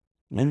reach.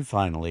 And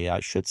finally, I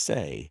should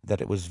say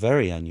that it was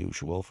very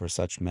unusual for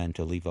such men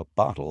to leave a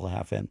bottle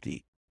half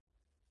empty.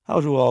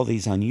 How do all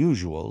these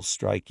unusuals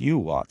strike you,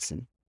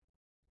 Watson?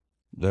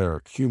 Their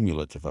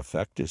cumulative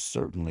effect is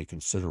certainly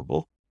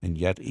considerable, and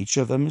yet each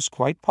of them is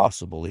quite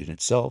possible in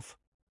itself.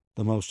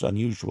 The most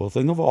unusual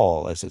thing of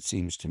all, as it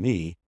seems to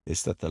me,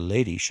 is that the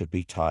lady should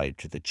be tied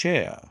to the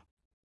chair.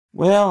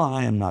 Well,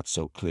 I am not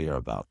so clear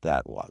about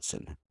that,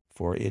 Watson,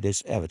 for it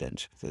is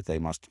evident that they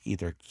must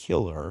either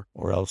kill her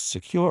or else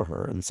secure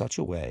her in such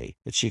a way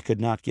that she could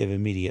not give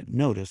immediate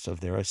notice of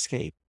their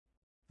escape.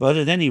 But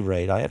at any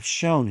rate, I have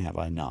shown, have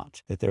I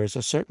not, that there is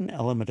a certain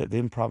element of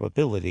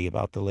improbability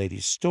about the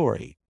lady's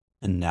story.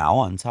 And now,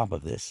 on top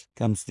of this,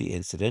 comes the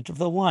incident of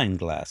the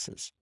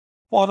wine-glasses.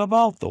 What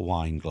about the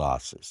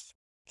wine-glasses?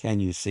 Can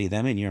you see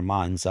them in your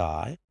mind's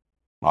eye?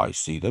 I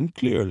see them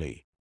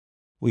clearly.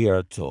 We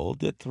are told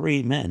that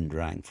 3 men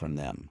drank from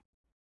them.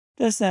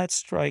 Does that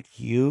strike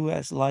you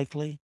as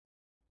likely?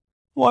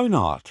 Why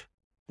not?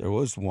 There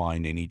was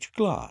wine in each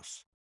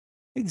glass.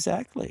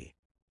 Exactly.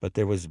 But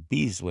there was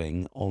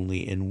beeswing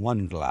only in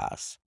 1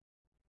 glass.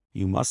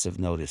 You must have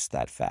noticed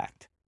that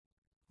fact.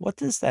 What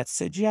does that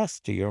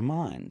suggest to your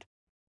mind?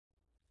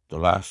 The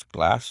last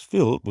glass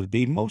filled would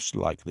be most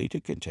likely to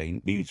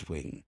contain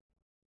beeswing.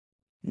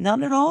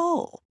 None at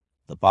all.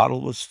 The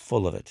bottle was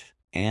full of it,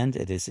 and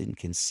it is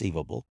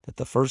inconceivable that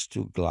the first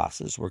 2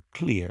 glasses were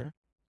clear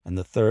and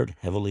the third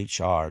heavily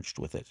charged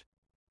with it.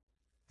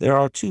 There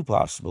are 2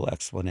 possible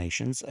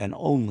explanations, and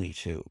only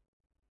 2.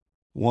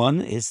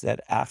 One is that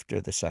after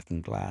the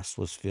second glass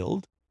was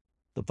filled,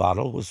 the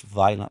bottle was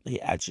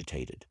violently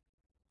agitated,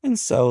 and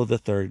so the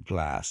third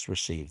glass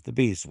received the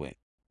beeswing.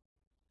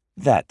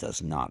 That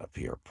does not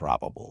appear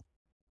probable.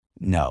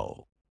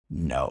 No,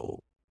 no.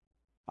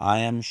 I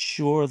am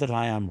sure that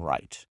I am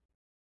right.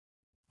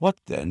 What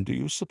then do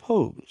you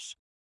suppose?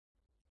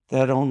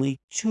 That only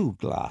 2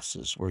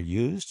 glasses were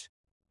used,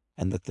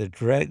 and that the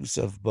dregs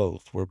of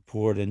both were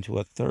poured into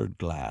a third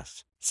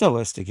glass, so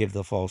as to give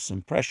the false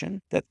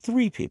impression that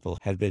 3 people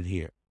had been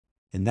here.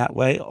 In that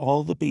way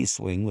all the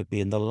beeswing would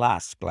be in the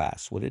last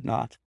glass, would it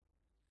not?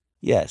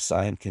 Yes,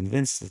 I am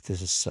convinced that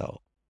this is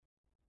so.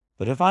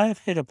 But if I have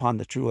hit upon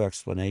the true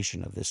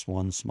explanation of this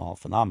one small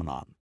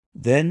phenomenon,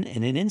 then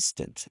in an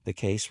instant the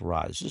case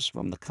rises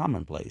from the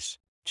commonplace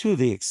to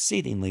the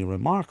exceedingly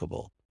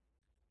remarkable,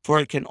 for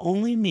it can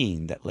only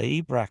mean that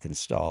Lady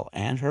Brackenstall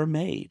and her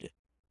maid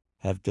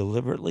have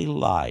deliberately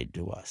lied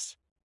to us,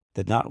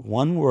 that not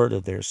one word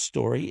of their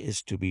story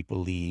is to be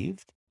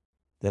believed,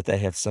 that they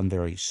have some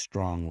very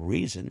strong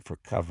reason for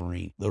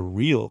covering the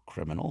real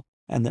criminal,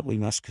 and that we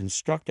must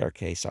construct our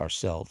case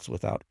ourselves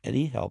without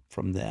any help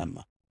from them.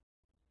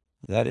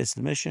 That is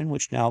the mission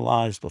which now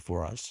lies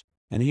before us,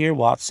 and here,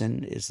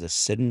 Watson, is the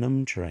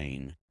Sydenham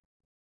train.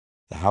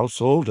 The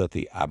household at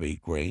the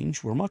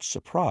Abbey-Grange were much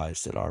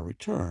surprised at our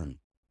return,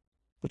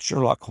 but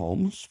Sherlock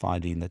Holmes,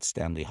 finding that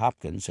Stanley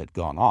Hopkins had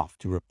gone off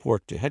to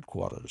report to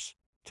headquarters,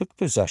 took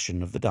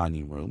possession of the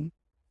dining-room,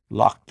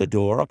 locked the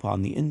door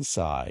upon the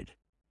inside,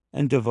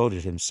 and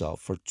devoted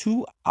himself for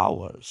 2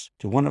 hours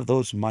to one of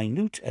those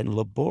minute and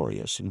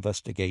laborious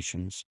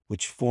investigations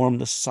which form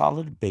the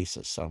solid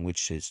basis on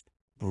which his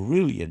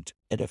brilliant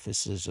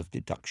edifices of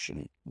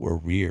deduction were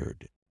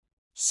reared.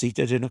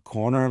 Seated in a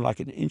corner like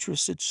an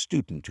interested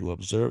student who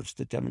observes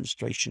the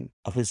demonstration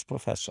of his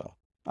professor,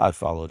 I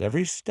followed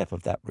every step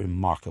of that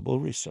remarkable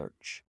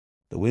research.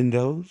 The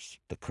windows,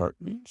 the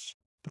curtains,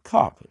 the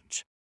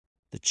carpet,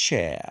 the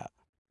chair,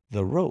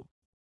 the rope,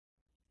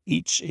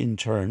 each in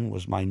turn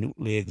was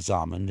minutely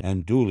examined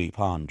and duly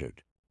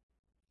pondered.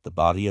 The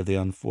body of the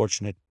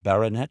unfortunate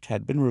baronet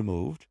had been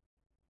removed,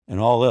 and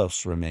all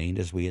else remained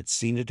as we had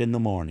seen it in the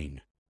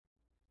morning.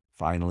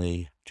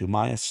 Finally, to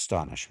my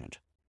astonishment,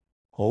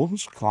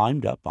 Holmes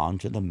climbed up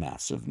onto the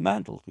massive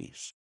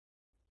mantelpiece.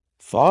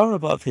 Far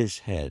above his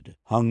head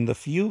hung the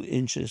few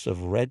inches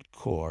of red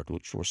cord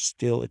which were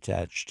still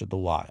attached to the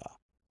wire.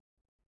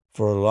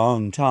 For a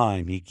long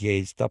time he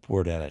gazed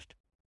upward at it,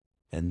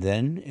 and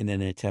then, in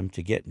an attempt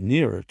to get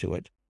nearer to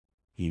it,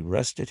 he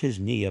rested his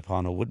knee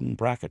upon a wooden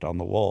bracket on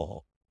the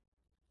wall.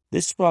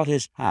 This brought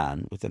his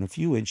hand within a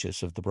few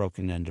inches of the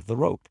broken end of the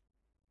rope.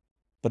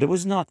 But it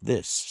was not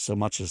this so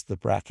much as the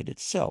bracket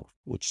itself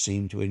which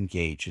seemed to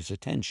engage his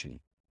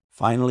attention.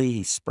 Finally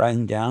he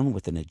sprang down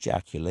with an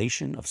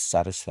ejaculation of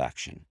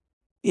satisfaction.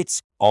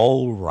 "It's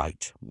all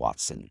right,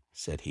 Watson,"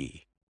 said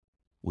he.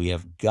 "We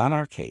have got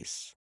our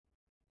case,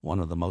 one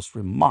of the most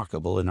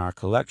remarkable in our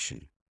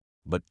collection.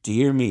 But,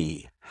 dear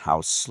me,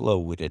 how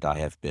slow-witted I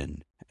have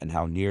been, and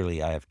how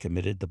nearly I have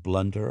committed the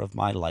blunder of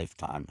my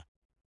lifetime.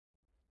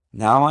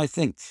 Now I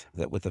think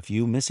that with a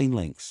few missing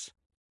links,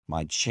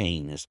 my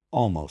chain is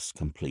almost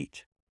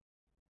complete."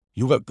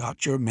 "You have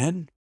got your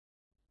men?"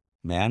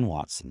 "Man,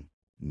 Watson,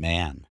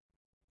 man.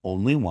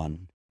 Only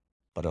one,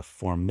 but a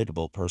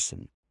formidable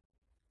person.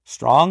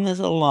 Strong as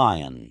a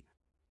lion.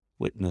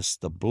 Witness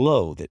the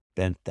blow that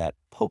bent that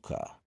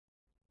poker.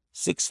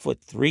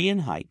 6'3" in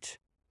height,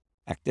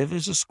 active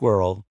as a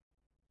squirrel,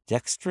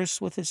 dexterous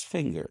with his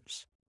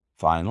fingers,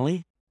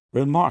 finally,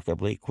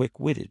 remarkably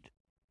quick-witted,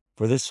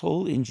 for this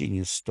whole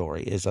ingenious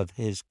story is of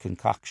his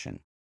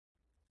concoction.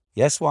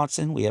 Yes,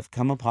 Watson, we have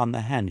come upon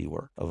the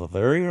handiwork of a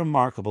very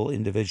remarkable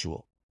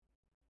individual,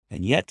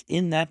 and yet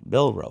in that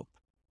bell-rope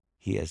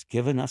he has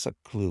given us a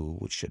clue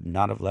which should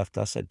not have left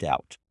us a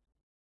doubt."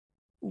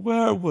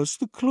 "Where was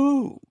the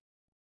clue?"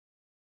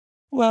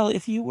 "Well,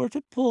 if you were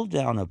to pull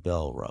down a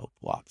bell-rope,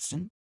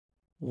 Watson,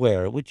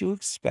 where would you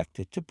expect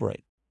it to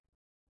break?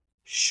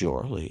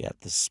 Surely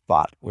at the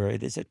spot where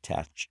it is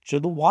attached to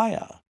the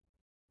wire.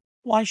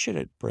 Why should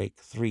it break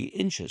 3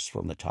 inches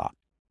from the top,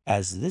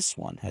 as this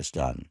one has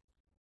done?"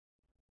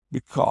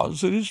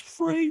 "Because it is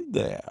frayed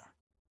there."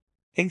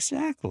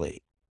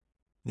 "Exactly.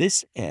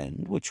 This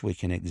end, which we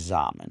can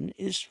examine,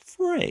 is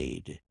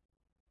frayed.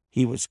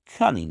 He was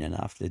cunning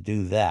enough to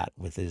do that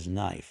with his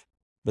knife.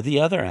 But the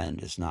other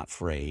end is not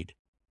frayed.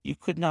 You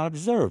could not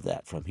observe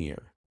that from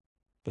here.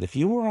 But if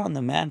you were on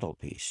the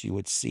mantelpiece, you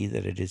would see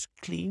that it is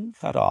clean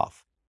cut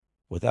off,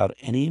 without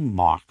any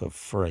mark of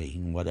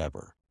fraying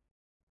whatever.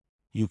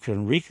 You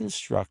can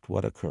reconstruct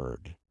what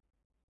occurred.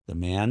 The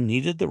man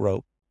needed the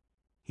rope.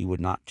 He would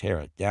not tear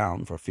it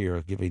down for fear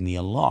of giving the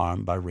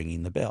alarm by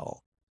ringing the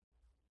bell.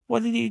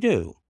 What did he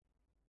do?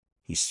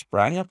 He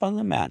sprang up on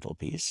the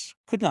mantelpiece,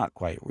 could not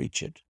quite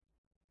reach it,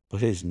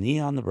 put his knee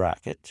on the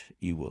bracket,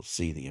 you will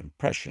see the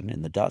impression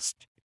in the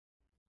dust,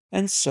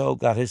 and so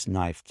got his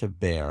knife to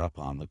bear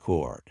upon the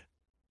cord.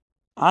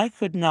 I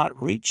could not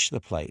reach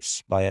the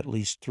place by at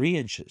least 3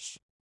 inches,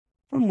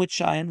 from which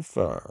I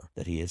infer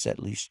that he is at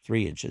least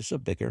 3 inches a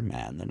bigger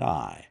man than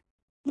I.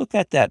 Look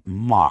at that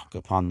mark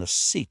upon the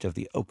seat of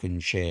the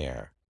oaken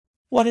chair.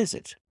 What is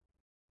it?"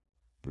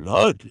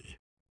 "Blood."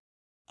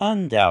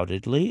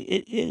 "Undoubtedly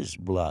it is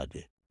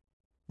blood.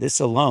 This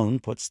alone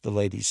puts the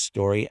lady's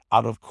story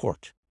out of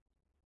court.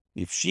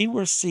 If she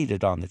were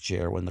seated on the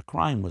chair when the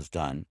crime was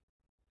done,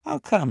 how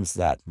comes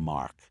that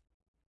mark?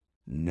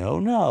 No,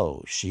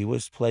 no, she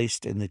was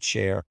placed in the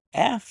chair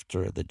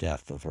after the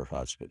death of her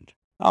husband.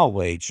 I'll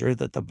wager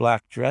that the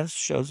black dress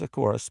shows a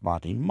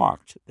corresponding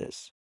mark to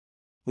this.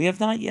 We have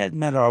not yet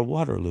met our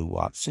Waterloo,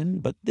 Watson,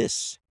 but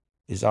this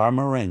is our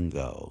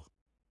Marengo,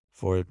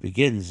 for it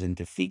begins in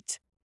defeat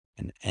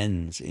and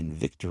ends in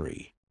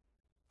victory.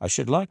 I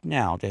should like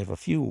now to have a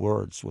few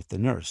words with the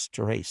nurse,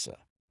 Teresa.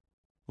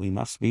 We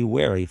must be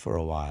wary for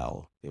a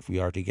while, if we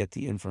are to get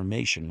the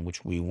information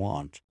which we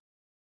want.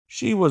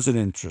 She was an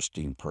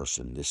interesting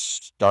person, this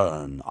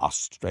stern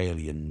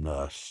Australian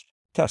nurse,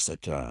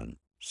 taciturn,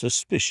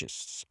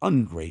 suspicious,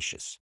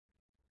 ungracious.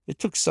 It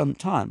took some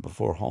time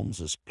before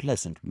Holmes's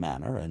pleasant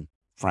manner and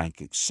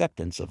frank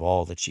acceptance of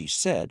all that she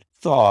said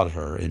thawed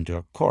her into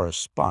a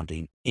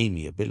corresponding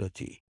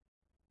amiability.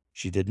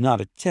 She did not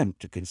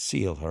attempt to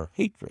conceal her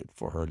hatred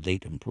for her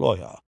late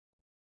employer.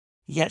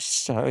 "Yes,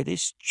 sir, it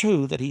is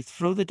true that he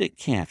threw the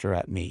decanter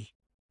at me.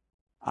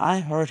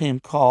 I heard him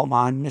call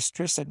my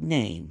mistress a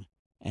name,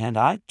 and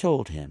I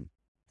told him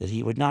that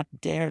he would not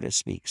dare to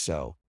speak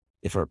so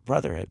if her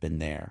brother had been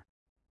there.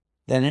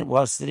 Then it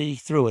was that he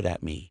threw it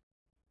at me.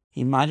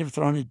 He might have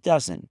thrown a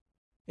dozen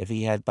if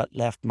he had but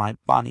left my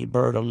bonny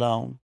bird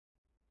alone.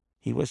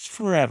 He was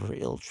forever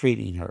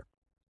ill-treating her,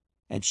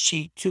 and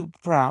she too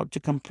proud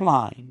to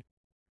comply.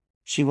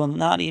 She will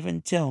not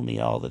even tell me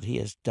all that he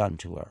has done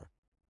to her.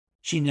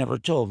 She never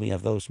told me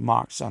of those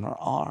marks on her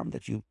arm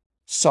that you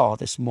saw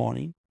this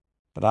morning,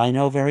 but I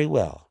know very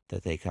well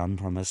that they come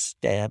from a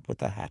stab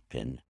with a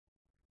hat-pin.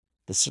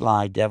 The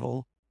sly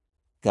devil,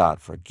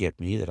 God forgive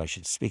me that I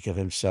should speak of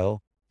him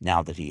so,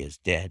 now that he is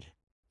dead.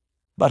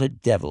 But a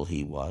devil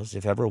he was,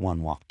 if ever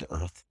one walked the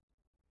earth.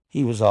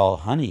 He was all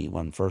honey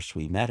when first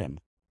we met him,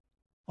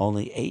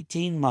 only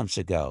 18 months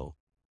ago,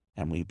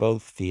 and we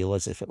both feel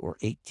as if it were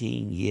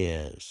 18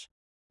 years.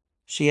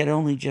 She had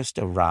only just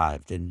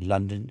arrived in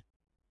London.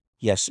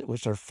 Yes, it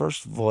was her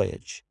first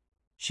voyage.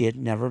 She had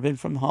never been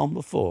from home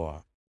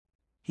before.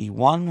 He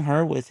won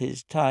her with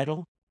his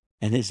title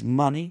and his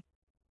money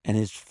and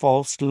his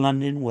false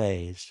London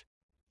ways.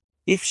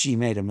 If she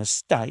made a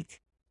mistake,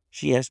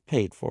 she has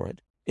paid for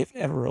it, if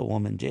ever a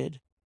woman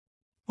did.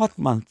 What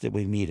month did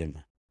we meet him?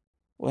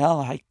 Well,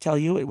 I tell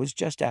you, it was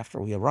just after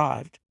we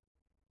arrived.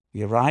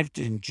 We arrived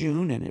in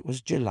June, and it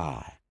was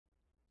July.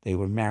 They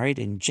were married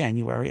in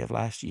January of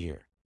last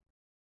year.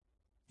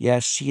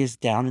 Yes, she is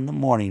down in the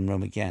morning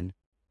room again,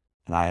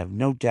 and I have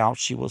no doubt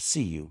she will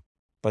see you.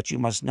 But you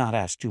must not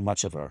ask too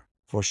much of her,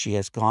 for she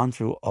has gone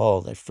through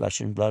all that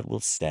flesh and blood will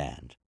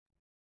stand."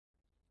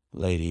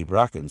 Lady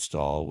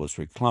Brackenstall was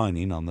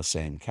reclining on the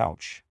same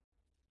couch,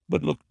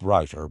 but looked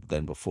brighter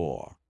than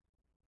before.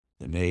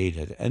 The maid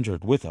had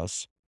entered with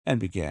us, and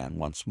began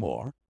once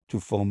more to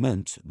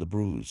foment the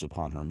bruise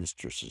upon her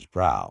mistress's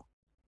brow.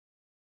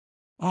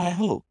 "I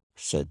hope,"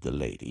 said the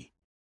lady,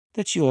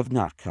 "that you have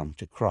not come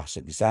to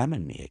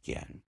cross-examine me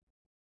again."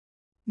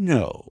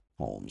 "No,"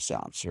 Holmes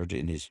answered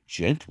in his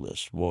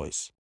gentlest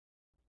voice.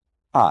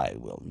 "I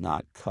will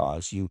not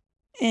cause you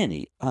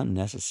any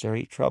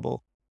unnecessary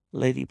trouble,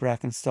 Lady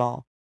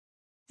Brackenstall,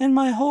 and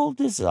my whole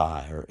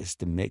desire is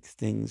to make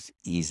things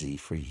easy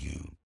for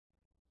you.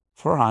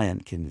 for I am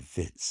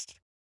convinced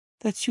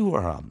that you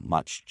are a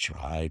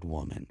much-tried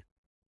woman.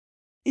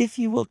 If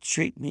you will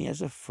treat me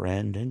as a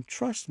friend and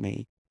trust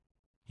me,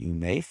 you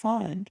may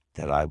find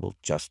that I will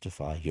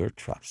justify your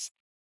trust.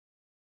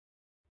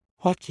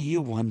 What do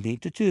you want me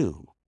to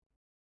do?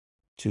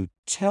 To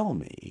tell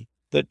me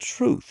the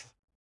truth,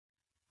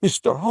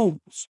 Mr.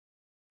 Holmes.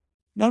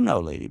 No,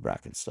 no, Lady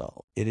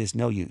Brackenstall, it is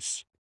no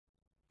use.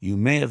 You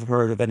may have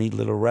heard of any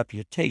little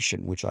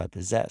reputation which I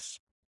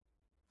possess.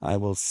 I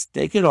will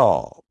stake it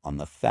all on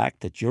the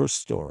fact that your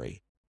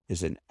story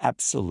is an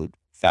absolute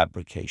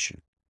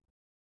fabrication.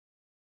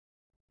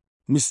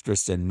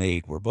 Mistress and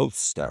maid were both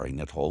staring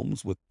at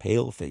Holmes with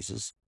pale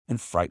faces and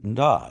frightened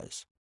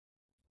eyes.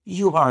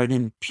 "You are an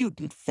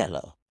impudent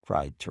fellow,"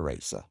 cried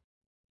Teresa.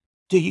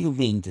 "Do you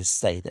mean to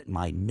say that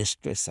my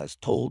mistress has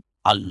told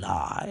a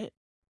lie?"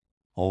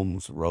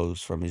 Holmes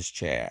rose from his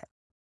chair.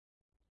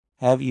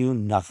 "Have you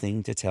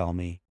nothing to tell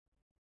me?"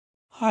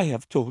 "I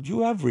have told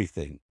you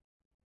everything."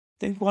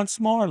 "Think once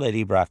more,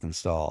 Lady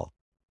Brackenstall.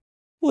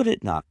 Would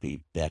it not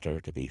be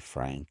better to be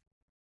frank?"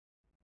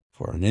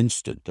 For an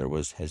instant there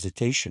was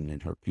hesitation in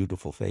her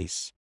beautiful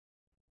face.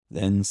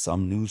 Then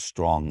some new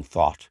strong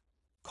thought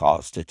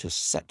caused it to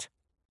set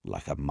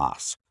like a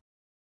mask.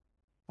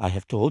 "I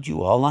have told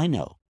you all I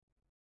know."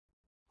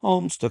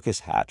 Holmes took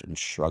his hat and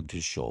shrugged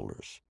his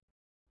shoulders.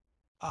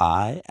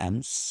 "I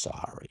am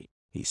sorry,"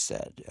 he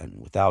said, and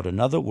without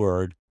another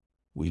word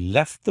we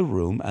left the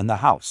room and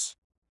the house.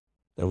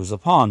 There was a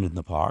pond in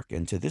the park,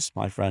 and to this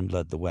my friend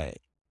led the way.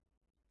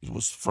 It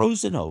was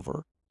frozen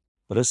over,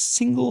 but a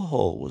single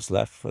hole was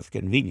left for the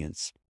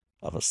convenience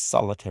of a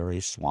solitary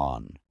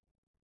swan.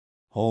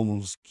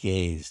 Holmes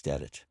gazed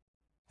at it,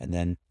 and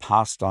then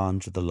passed on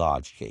to the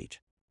lodge gate.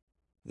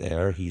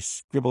 There he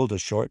scribbled a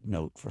short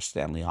note for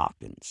Stanley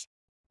Hopkins,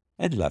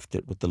 and left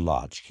it with the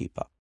lodge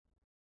keeper.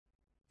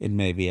 It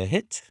may be a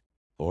hit,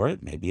 or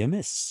it may be a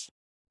miss,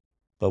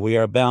 but we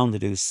are bound to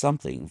do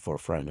something for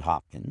friend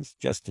Hopkins,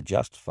 just to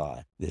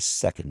justify this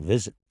second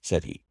visit,"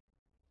 said he.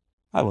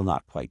 "I will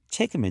not quite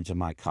take him into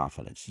my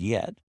confidence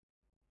yet.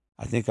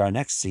 I think our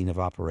next scene of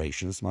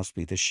operations must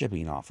be the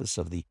shipping office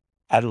of the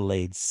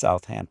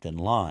Adelaide-Southampton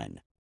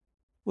line,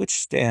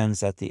 which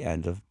stands at the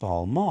end of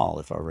Pall Mall,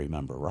 if I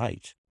remember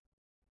right.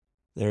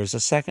 There is a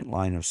second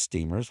line of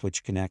steamers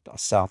which connect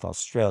South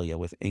Australia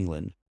with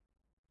England,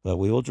 but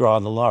we will draw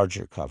the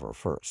larger cover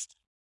first."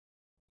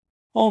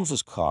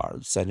 Holmes's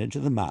card, sent in to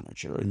the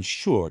manager,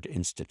 ensured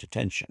instant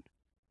attention,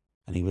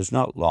 and he was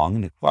not long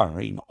in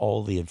acquiring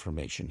all the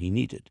information he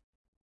needed.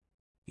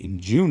 In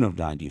June of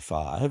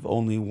 '95,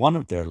 only one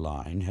of their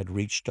line had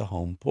reached a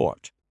home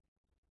port.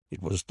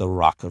 It was the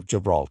Rock of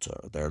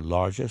Gibraltar, their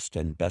largest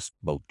and best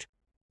boat.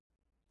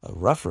 A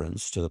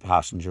reference to the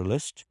passenger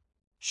list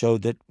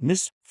showed that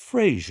Miss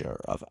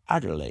Fraser of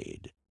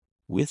Adelaide,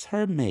 with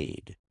her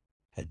maid,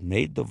 had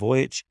made the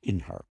voyage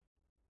in her.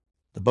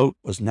 The boat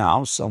was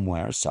now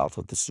somewhere south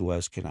of the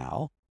Suez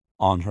Canal,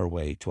 on her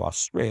way to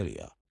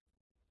Australia.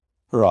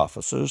 Her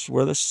officers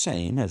were the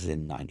same as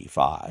in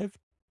 '95,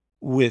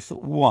 with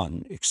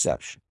one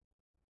exception.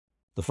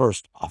 The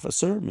first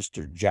officer,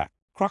 Mr. Jack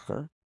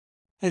Crocker,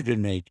 had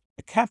been made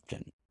a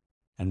captain,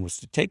 and was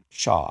to take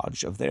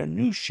charge of their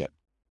new ship,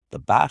 the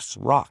Bass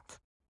Rock,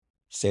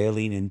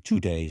 sailing in 2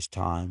 days'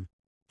 time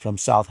from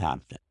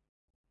Southampton.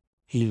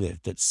 He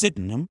lived at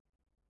Sydenham,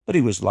 but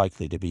he was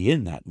likely to be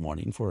in that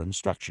morning for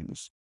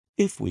instructions,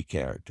 if we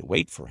cared to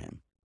wait for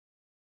him.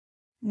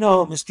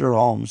 No, Mr.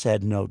 Holmes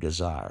had no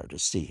desire to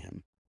see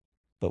him,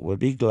 but would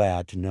be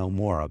glad to know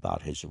more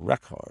about his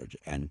record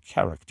and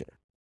character.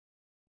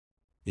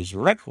 His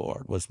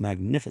record was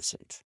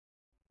magnificent.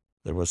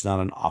 There was not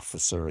an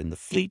officer in the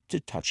fleet to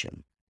touch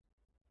him.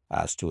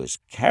 As to his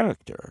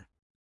character,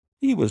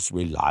 he was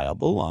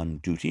reliable on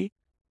duty,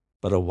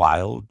 but a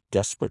wild,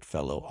 desperate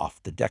fellow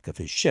off the deck of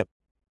his ship.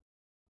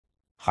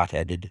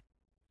 Hot-headed,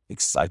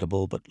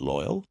 excitable but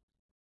loyal,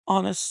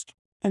 honest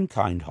and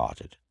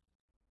kind-hearted.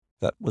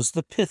 That was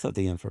the pith of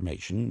the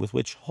information with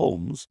which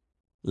Holmes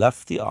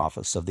left the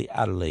office of the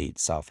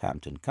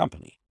Adelaide-Southampton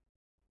Company.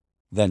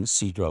 Thence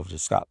he drove to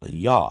Scotland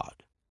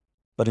Yard,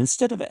 but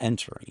instead of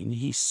entering,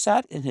 he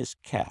sat in his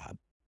cab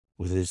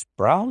with his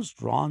brows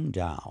drawn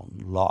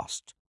down,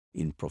 lost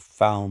in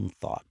profound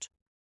thought.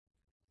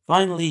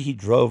 Finally he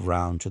drove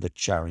round to the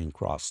Charing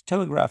Cross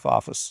telegraph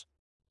office,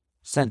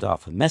 sent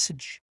off a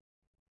message,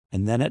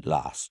 and then at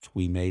last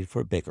we made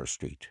for Baker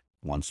Street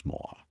once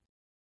more.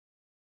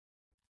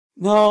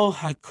 "No,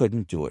 I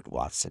couldn't do it,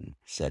 Watson,"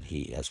 said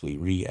he, as we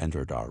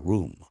re-entered our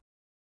room.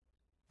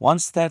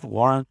 "Once that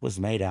warrant was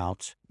made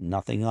out,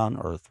 nothing on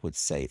earth would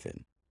save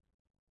him.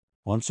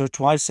 Once or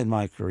twice in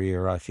my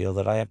career I feel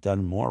that I have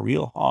done more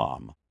real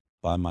harm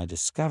by my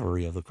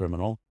discovery of the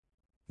criminal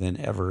than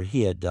ever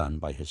he had done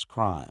by his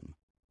crime.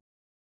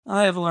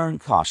 I have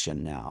learned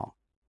caution now,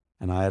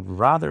 and I had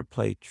rather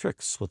play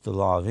tricks with the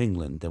law of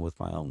England than with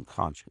my own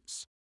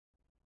conscience.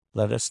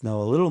 Let us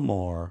know a little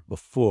more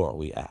before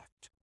we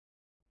act."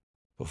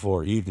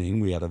 Before evening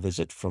we had a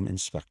visit from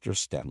Inspector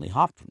Stanley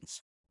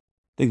Hopkins.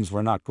 Things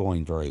were not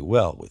going very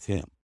well with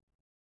him.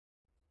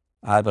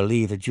 I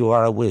believe that you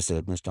are a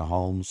wizard, Mr.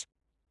 Holmes.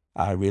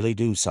 I really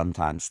do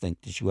sometimes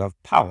think that you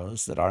have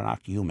powers that are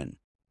not human.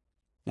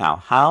 Now,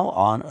 how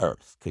on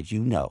earth could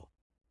you know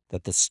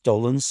that the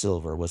stolen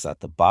silver was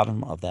at the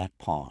bottom of that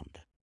pond?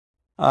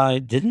 I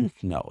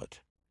didn't know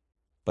it,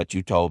 but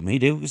you told me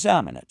to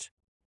examine it.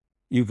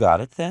 You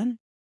got it, then?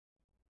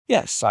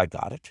 Yes, I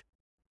got it.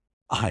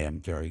 I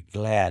am very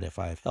glad if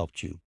I have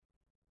helped you.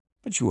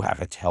 But you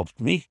haven't helped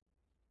me.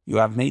 You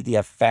have made the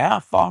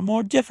affair far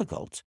more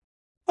difficult.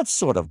 What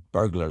sort of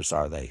burglars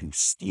are they who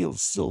steal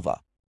silver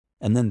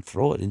and then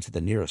throw it into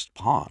the nearest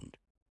pond?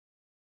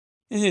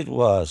 It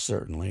was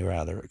certainly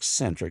rather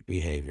eccentric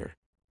behavior.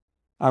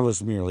 I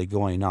was merely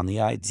going on the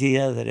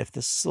idea that if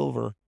the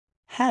silver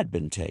had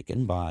been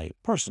taken by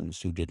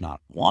persons who did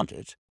not want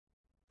it,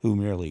 who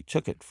merely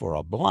took it for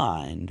a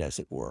blind, as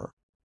it were,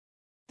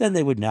 then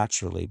they would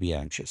naturally be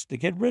anxious to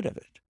get rid of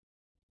it.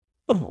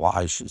 But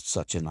why should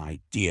such an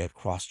idea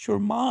cross your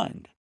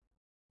mind?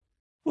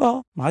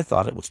 Well, I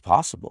thought it was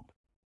possible.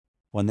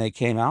 When they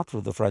came out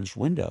through the French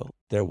window,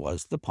 there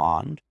was the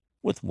pond,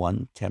 with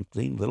one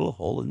tempting little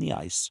hole in the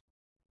ice,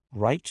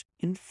 right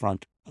in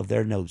front of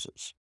their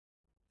noses.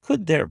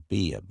 Could there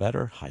be a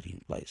better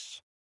hiding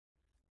place?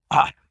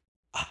 Ah,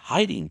 a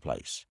hiding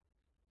place!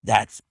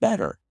 That's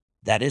better!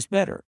 That is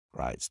better!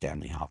 Cried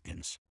Stanley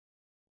Hopkins.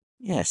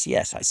 Yes,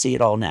 yes, I see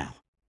it all now.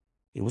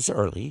 It was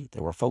early.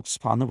 There were folks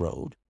upon the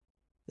road.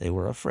 They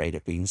were afraid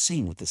of being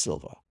seen with the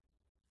silver.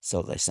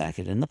 So they sank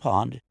it in the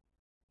pond,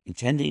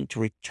 intending to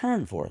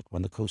return for it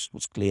when the coast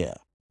was clear.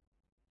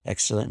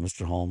 Excellent,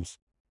 Mr. Holmes.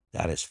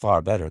 That is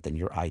far better than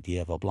your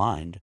idea of a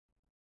blind.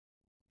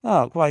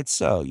 Oh, quite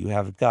so. You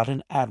have got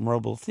an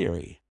admirable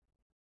theory.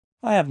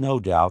 I have no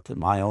doubt that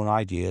my own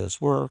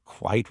ideas were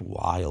quite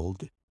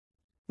wild,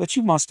 but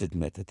you must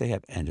admit that they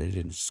have ended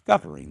in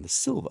discovering the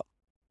silver.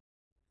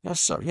 Yes,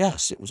 sir,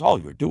 yes, it was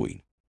all your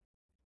doing.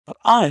 But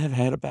I have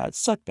had a bad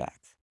setback.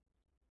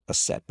 A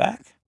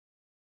setback?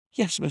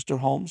 Yes, Mr.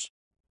 Holmes.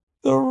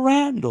 The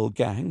Randall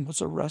gang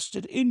was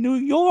arrested in New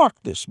York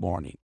this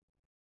morning.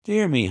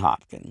 Dear me,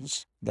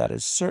 Hopkins, that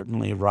is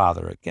certainly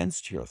rather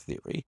against your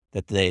theory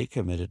that they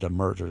committed a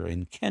murder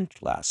in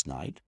Kent last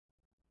night.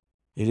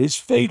 It is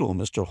fatal,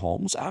 Mr.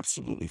 Holmes,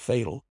 absolutely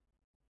fatal.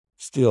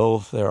 Still,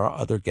 there are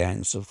other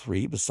gangs of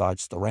three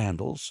besides the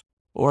Randalls,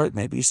 or it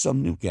may be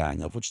some new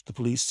gang of which the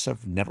police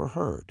have never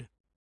heard.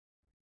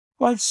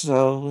 Quite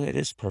so, it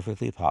is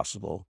perfectly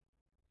possible.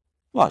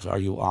 What, are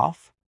you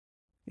off?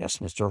 Yes,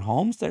 Mr.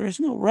 Holmes, there is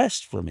no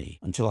rest for me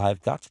until I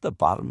have got to the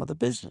bottom of the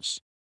business.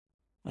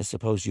 I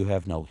suppose you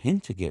have no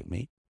hint to give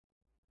me.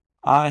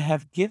 I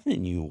have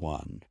given you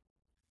one.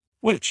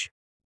 Which?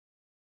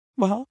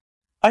 Well,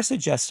 I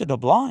suggested a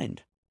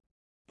blind.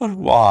 But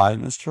why,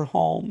 Mr.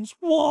 Holmes,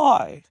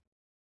 why?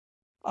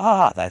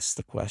 Ah, that's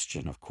the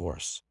question, of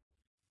course.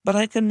 But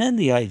I commend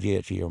the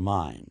idea to your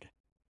mind.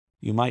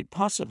 You might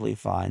possibly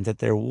find that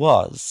there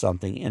was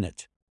something in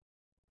it.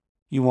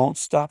 You won't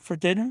stop for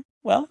dinner?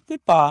 Well,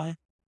 good-bye,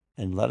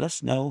 and let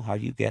us know how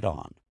you get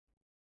on.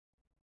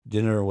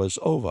 Dinner was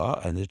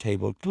over and the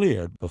table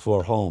cleared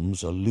before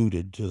Holmes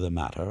alluded to the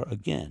matter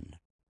again.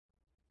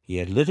 He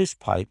had lit his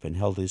pipe and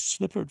held his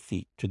slippered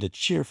feet to the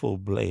cheerful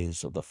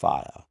blaze of the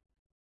fire.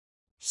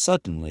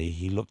 Suddenly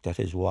he looked at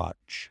his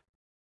watch.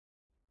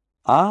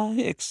 I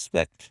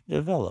expect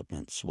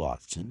developments,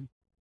 Watson.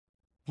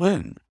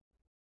 When?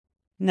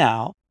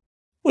 Now,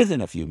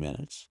 within a few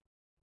minutes.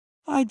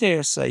 I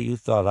dare say you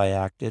thought I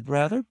acted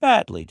rather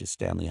badly to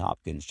Stanley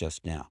Hopkins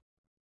just now.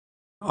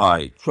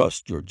 I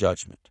trust your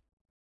judgment.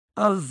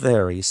 A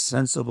very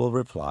sensible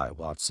reply,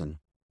 Watson.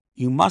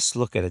 You must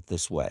look at it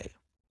this way.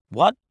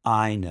 What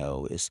I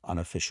know is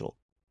unofficial.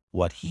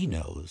 What he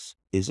knows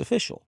is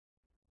official.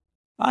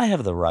 I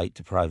have the right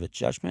to private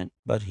judgment,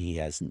 but he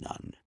has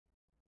none.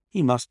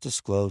 He must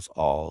disclose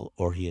all,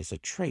 or he is a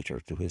traitor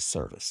to his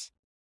service.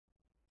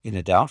 In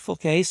a doubtful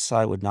case,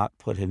 I would not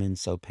put him in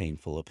so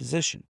painful a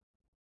position,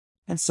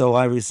 and so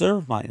I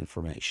reserve my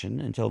information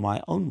until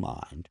my own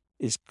mind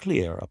is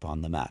clear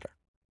upon the matter.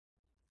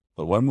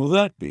 But when will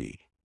that be?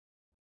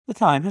 The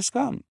time has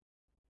come.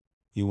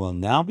 You will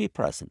now be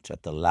present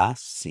at the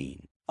last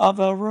scene of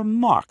a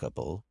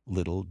remarkable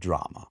little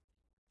drama.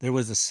 There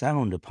was a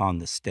sound upon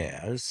the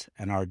stairs,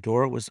 and our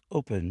door was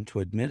opened to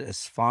admit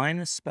as fine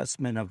a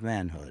specimen of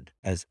manhood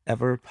as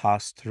ever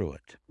passed through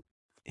it.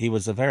 He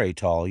was a very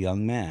tall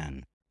young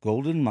man,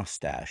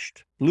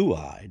 golden-mustached,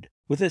 blue-eyed,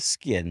 with a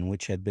skin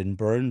which had been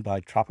burned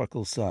by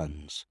tropical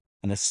suns,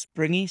 and a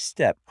springy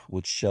step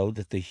which showed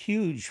that the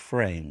huge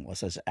frame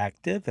was as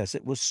active as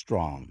it was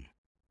strong.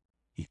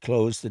 He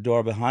closed the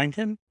door behind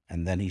him,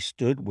 and then he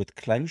stood with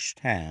clenched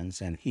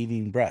hands and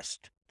heaving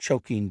breast,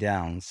 choking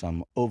down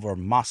some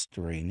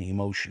overmastering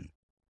emotion.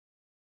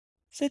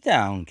 "Sit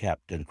down,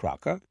 Captain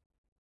Crocker.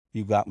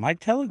 You got my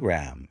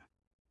telegram."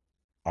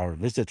 Our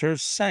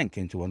visitors sank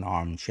into an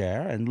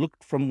armchair and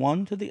looked from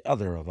one to the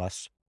other of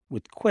us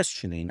with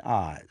questioning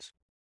eyes.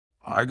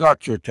 "I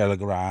got your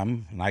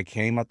telegram, and I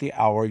came at the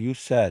hour you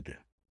said.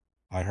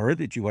 I heard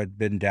that you had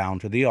been down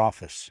to the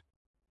office.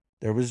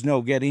 There was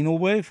no getting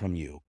away from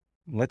you.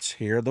 Let's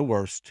hear the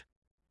worst."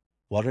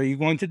 What are you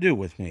going to do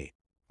with me?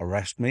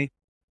 Arrest me?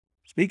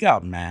 Speak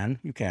out, man.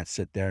 You can't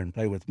sit there and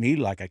play with me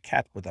like a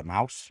cat with a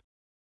mouse."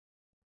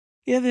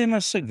 "Give him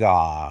a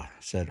cigar,"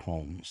 said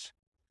Holmes.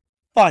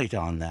 "Fight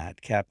on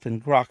that,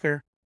 Captain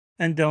Crocker,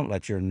 and don't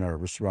let your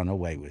nerves run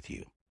away with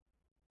you.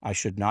 I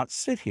should not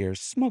sit here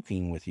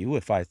smoking with you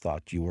if I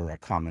thought you were a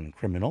common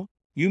criminal.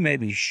 You may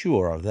be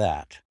sure of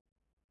that.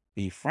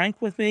 Be frank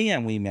with me,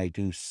 and we may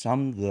do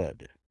some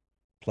good.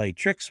 Play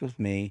tricks with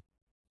me,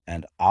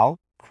 and I'll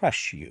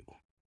crush you."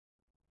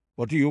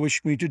 "What do you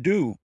wish me to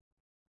do?"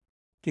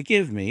 "To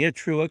give me a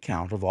true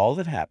account of all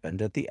that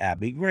happened at the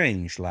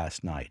Abbey-Grange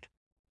last night.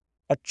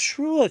 A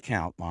true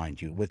account,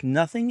 mind you, with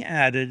nothing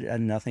added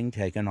and nothing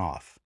taken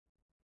off.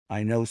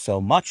 I know so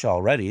much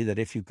already that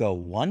if you go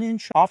 1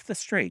 inch off the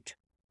straight,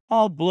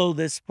 I'll blow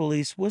this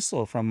police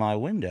whistle from my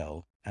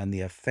window, and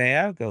the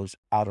affair goes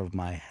out of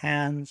my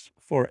hands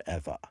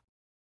forever."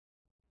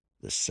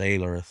 The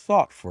sailor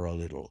thought for a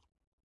little.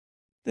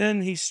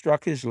 Then he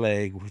struck his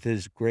leg with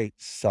his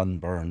great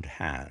sunburned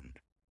hand.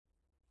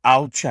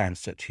 "I'll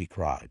chance it," he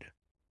cried.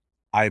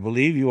 "I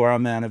believe you are a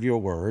man of your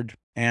word,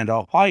 and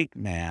a white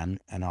man,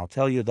 and I'll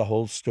tell you the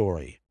whole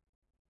story.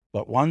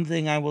 But one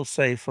thing I will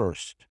say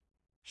first.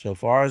 So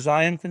far as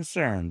I am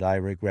concerned, I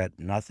regret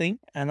nothing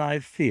and I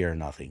fear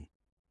nothing,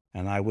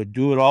 and I would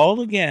do it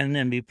all again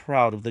and be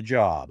proud of the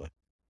job.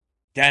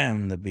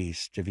 Damn the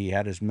beast! If he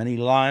had as many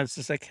lives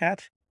as a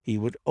cat, he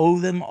would owe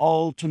them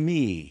all to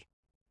me.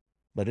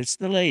 But it's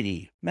the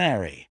lady,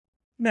 Mary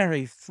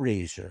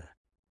Fraser,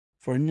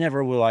 for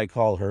never will I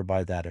call her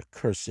by that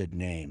accursed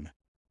name.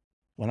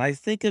 When I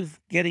think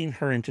of getting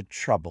her into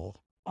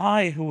trouble,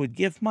 I who would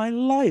give my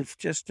life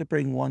just to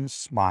bring one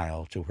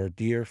smile to her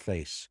dear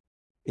face,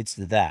 it's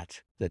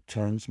that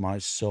turns my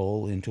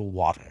soul into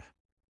water.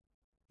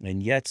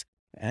 And yet,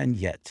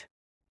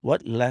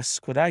 what less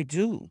could I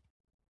do?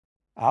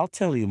 I'll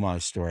tell you my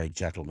story,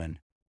 gentlemen,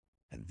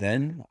 and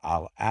then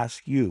I'll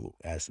ask you,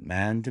 as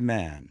man to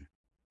man,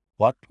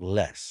 what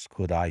less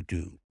could I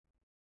do?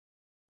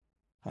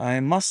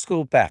 I must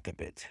go back a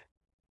bit.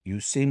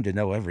 You seem to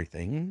know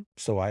everything,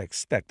 so I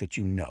expect that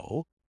you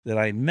know that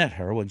I met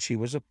her when she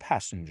was a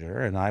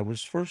passenger and I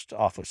was first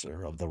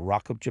officer of the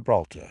Rock of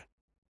Gibraltar.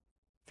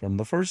 From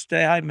the first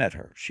day I met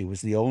her, she was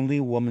the only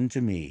woman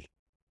to me.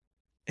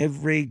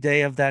 Every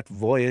day of that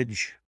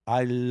voyage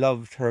I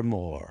loved her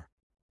more,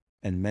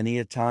 and many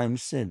a time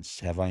since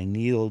have I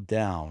kneeled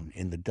down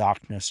in the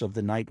darkness of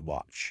the night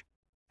watch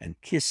and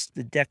kissed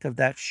the deck of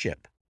that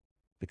ship,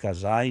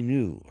 because I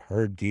knew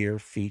her dear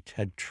feet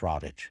had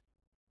trod it.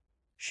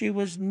 She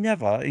was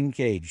never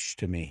engaged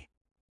to me.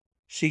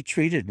 She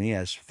treated me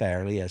as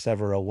fairly as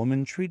ever a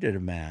woman treated a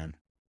man.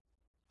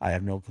 I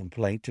have no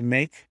complaint to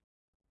make.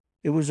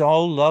 It was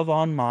all love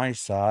on my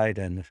side,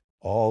 and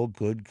all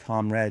good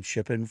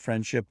comradeship and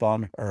friendship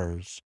on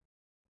hers.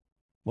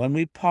 When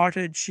we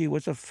parted, she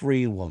was a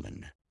free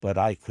woman, but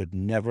I could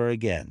never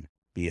again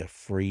be a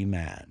free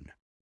man.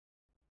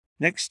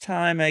 Next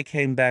time I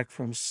came back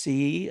from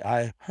sea,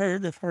 I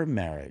heard of her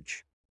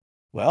marriage.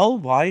 Well,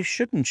 why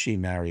shouldn't she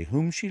marry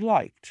whom she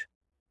liked?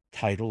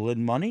 Title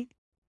and money?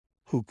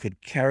 Who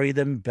could carry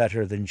them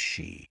better than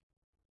she?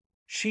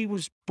 She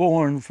was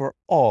born for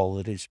all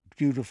that is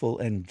beautiful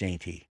and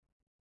dainty.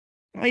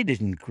 I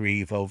didn't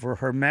grieve over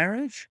her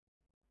marriage.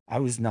 I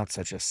was not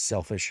such a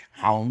selfish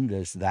hound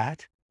as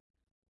that.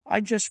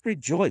 I just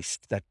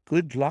rejoiced that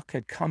good luck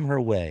had come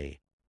her way,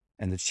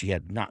 and that she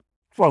had not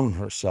thrown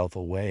herself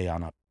away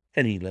on a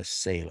penniless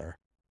sailor.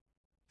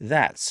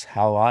 That's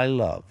how I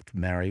loved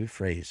Mary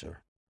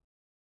Fraser.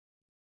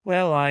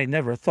 Well, I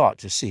never thought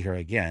to see her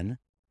again,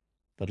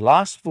 but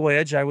last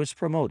voyage I was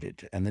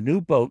promoted, and the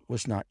new boat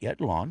was not yet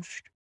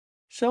launched,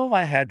 so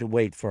I had to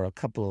wait for a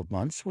couple of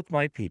months with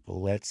my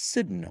people at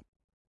Sydenham.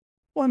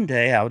 One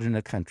day, out in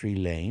a country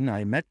lane,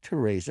 I met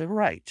Teresa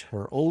Wright,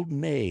 her old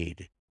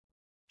maid.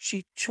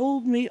 She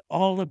told me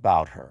all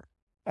about her,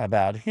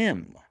 about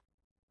him,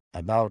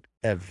 about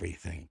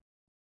everything.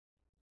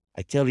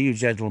 I tell you,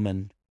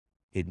 gentlemen,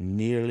 it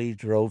nearly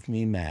drove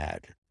me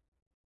mad.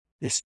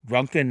 This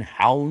drunken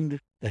hound,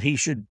 that he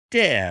should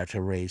dare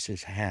to raise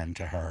his hand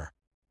to her,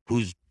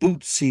 whose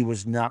boots he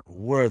was not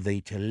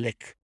worthy to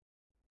lick.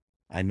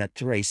 I met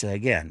Teresa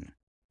again.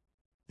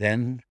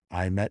 Then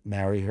I met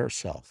Mary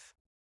herself,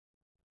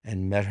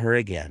 and met her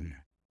again.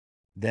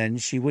 Then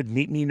she would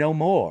meet me no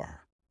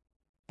more.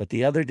 But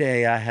the other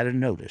day I had a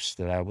notice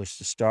that I was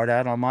to start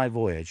out on my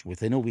voyage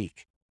within a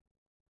week,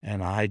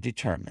 and I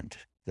determined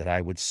that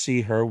I would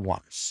see her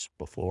once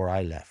before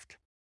I left.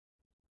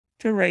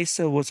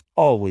 Teresa was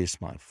always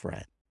my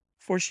friend,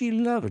 for she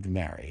loved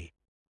Mary,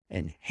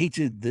 and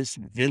hated this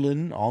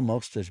villain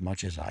almost as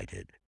much as I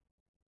did.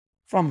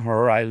 From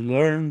her I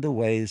learned the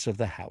ways of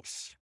the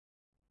house.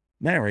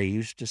 Mary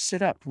used to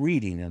sit up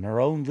reading in her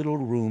own little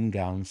room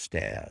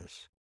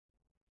downstairs.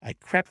 I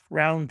crept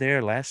round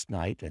there last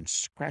night and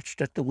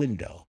scratched at the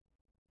window.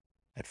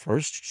 At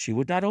first she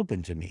would not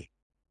open to me,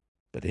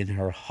 but in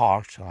her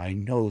heart I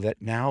know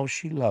that now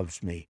she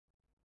loves me,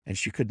 and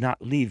she could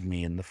not leave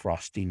me in the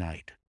frosty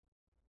night.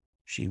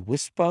 She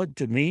whispered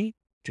to me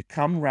to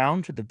come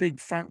round to the big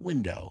front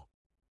window,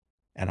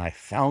 and I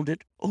found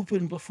it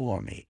open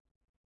before me,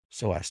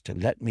 so as to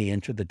let me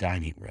into the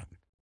dining room.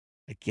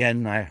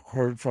 Again I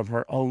heard from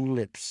her own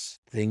lips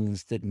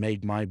things that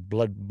made my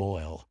blood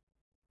boil,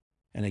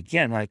 and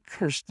again I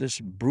cursed this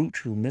brute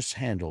who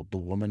mishandled the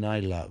woman I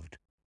loved.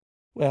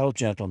 Well,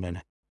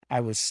 gentlemen,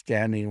 I was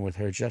standing with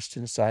her just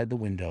inside the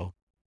window,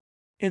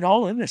 in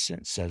all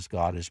innocence, as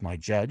God is my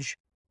judge,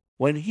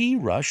 when he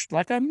rushed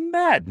like a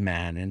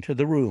madman into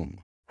the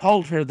room,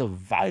 called her the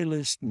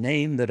vilest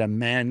name that a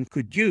man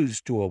could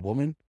use to a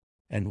woman,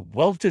 and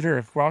welted her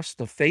across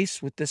the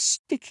face with the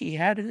stick he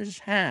had in his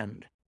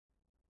hand.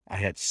 I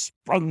had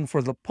sprung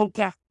for the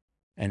polka,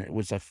 and it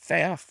was a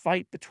fair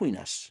fight between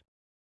us.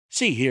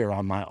 See here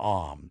on my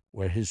arm,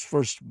 where his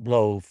first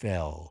blow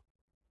fell.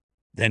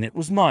 Then it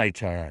was my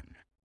turn,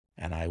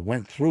 and I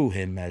went through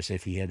him as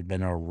if he had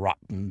been a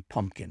rotten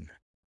pumpkin.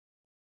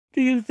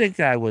 Do you think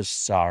I was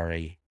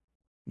sorry?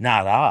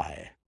 Not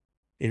I.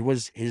 It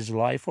was his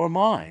life or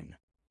mine.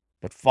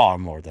 But far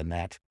more than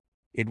that,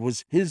 it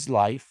was his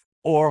life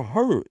or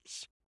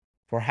hers.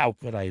 For how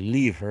could I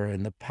leave her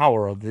in the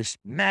power of this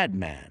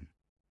madman?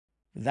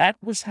 That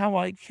was how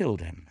I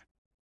killed him.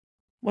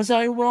 Was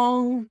I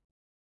wrong?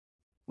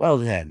 Well,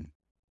 then,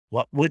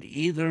 what would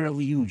either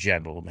of you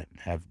gentlemen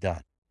have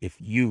done if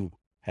you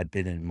had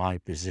been in my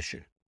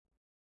position?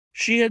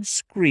 She had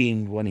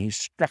screamed when he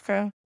struck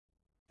her,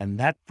 and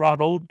that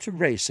brought old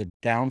Teresa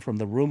down from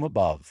the room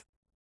above.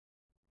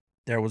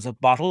 There was a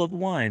bottle of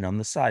wine on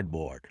the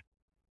sideboard,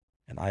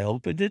 and I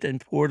opened it and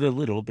poured a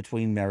little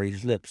between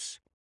Mary's lips,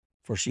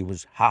 for she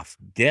was half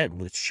dead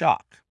with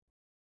shock.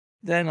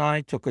 Then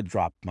I took a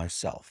drop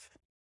myself.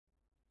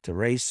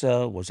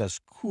 Teresa was as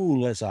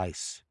cool as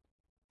ice,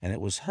 and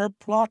it was her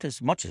plot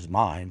as much as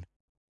mine.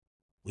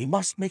 We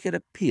must make it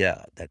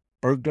appear that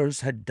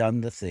burglars had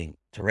done the thing.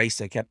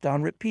 Teresa kept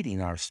on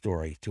repeating our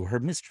story to her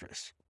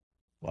mistress,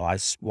 while I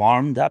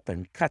swarmed up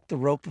and cut the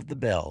rope of the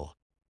bell.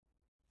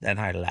 Then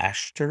I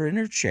lashed her in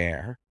her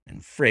chair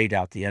and frayed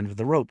out the end of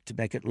the rope to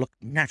make it look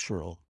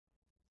natural,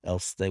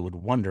 else they would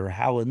wonder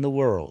how in the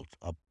world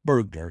a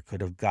burglar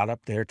could have got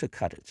up there to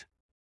cut it.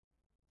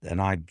 Then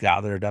I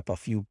gathered up a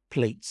few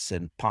plates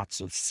and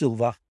pots of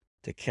silver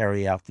to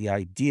carry out the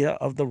idea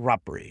of the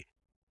robbery,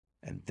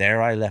 and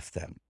there I left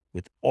them,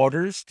 with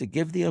orders to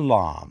give the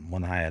alarm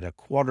when I had a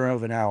quarter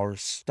of an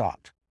hour's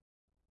start.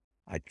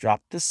 I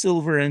dropped the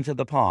silver into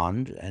the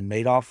pond and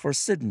made off for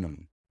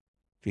Sydenham,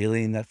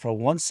 feeling that for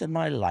once in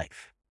my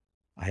life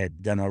I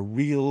had done a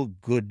real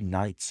good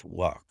night's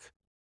work.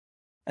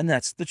 And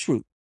that's the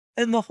truth,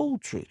 and the whole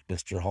truth,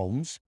 Mr.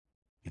 Holmes,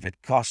 if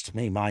it cost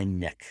me my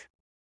neck."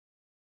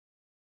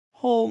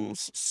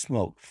 Holmes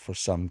smoked for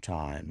some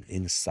time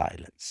in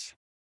silence.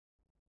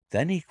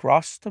 Then he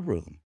crossed the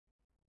room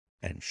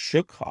and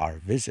shook our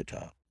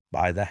visitor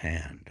by the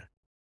hand.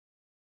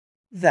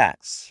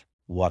 "That's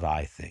what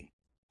I think,"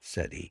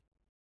 said he.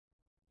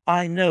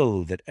 "I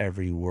know that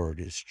every word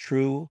is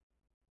true,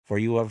 for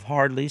you have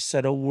hardly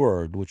said a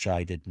word which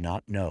I did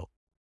not know.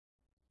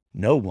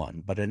 No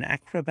one but an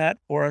acrobat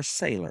or a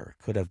sailor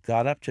could have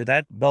got up to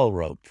that bell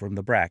rope from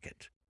the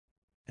bracket,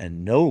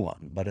 and no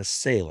one but a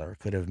sailor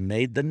could have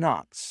made the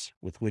knots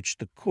with which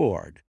the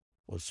cord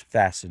was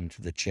fastened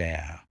to the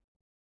chair.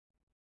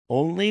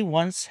 Only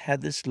once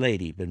had this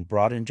lady been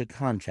brought into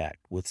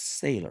contact with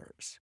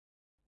sailors,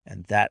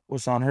 and that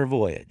was on her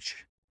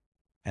voyage,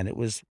 and it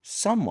was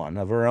someone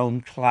of her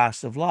own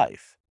class of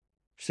life,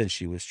 since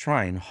she was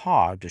trying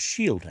hard to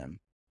shield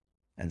him,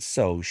 and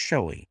so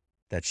showing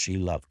that she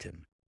loved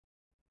him.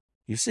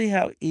 You see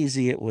how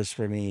easy it was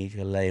for me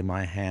to lay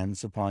my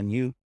hands upon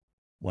you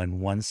when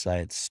once I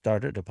had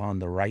started upon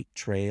the right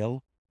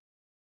trail.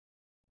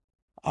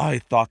 I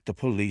thought the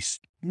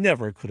police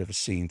never could have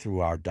seen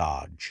through our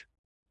dodge,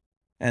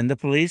 and the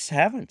police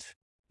haven't,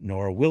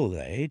 nor will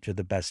they, to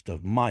the best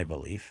of my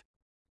belief.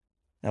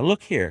 Now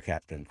look here,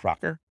 Captain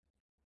Crocker,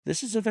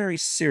 this is a very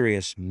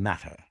serious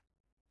matter,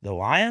 though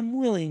I am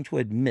willing to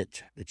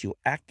admit that you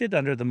acted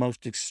under the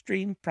most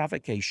extreme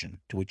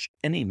provocation to which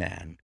any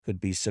man could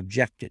be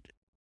subjected.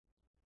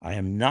 I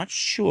am not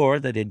sure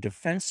that in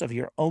defense of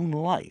your own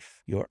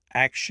life your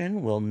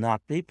action will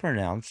not be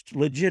pronounced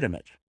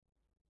legitimate.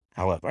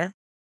 However,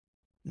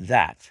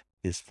 that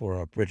is for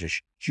a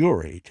British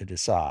jury to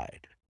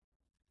decide.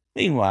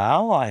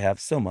 Meanwhile, I have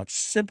so much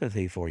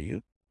sympathy for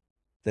you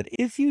that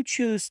if you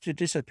choose to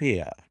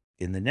disappear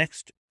in the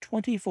next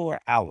 24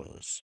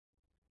 hours,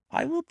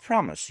 I will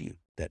promise you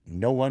that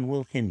no one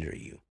will hinder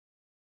you."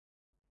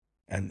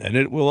 "And then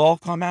it will all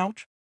come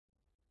out?"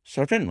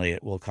 "Certainly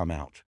it will come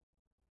out."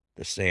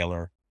 The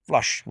sailor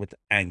flushed with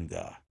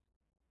anger.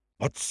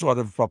 "What sort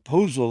of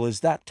proposal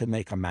is that to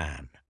make a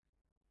man?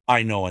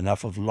 I know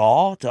enough of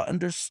law to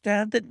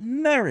understand that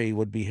Mary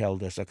would be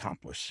held as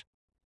accomplice.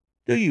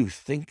 Do you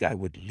think I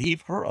would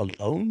leave her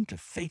alone to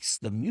face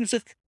the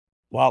music,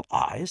 while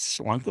I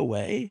slunk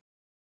away?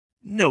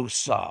 No,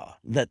 sir,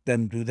 let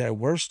them do their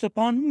worst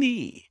upon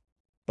me.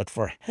 But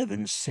for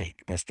heaven's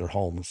sake, Mr.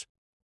 Holmes,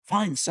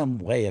 find some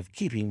way of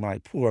keeping my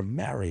poor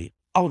Mary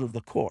out of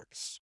the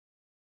courts."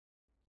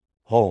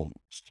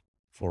 Holmes,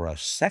 for a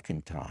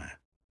second time,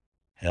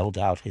 held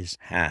out his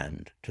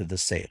hand to the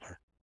sailor.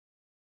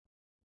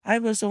 "I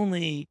was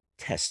only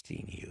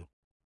testing you,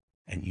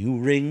 and you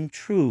ring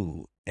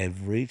true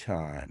every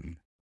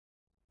time.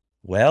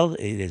 Well,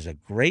 it is a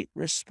great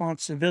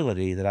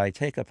responsibility that I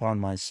take upon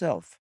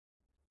myself,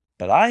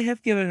 but I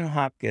have given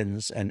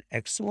Hopkins an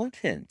excellent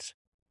hint,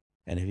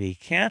 and if he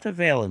can't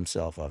avail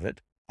himself of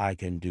it, I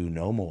can do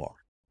no more.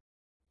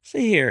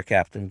 See here,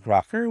 Captain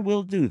Crocker,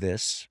 we'll do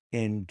this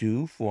in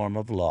due form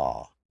of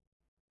law.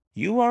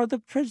 You are the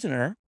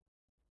prisoner.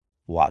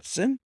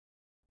 Watson,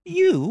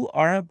 you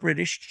are a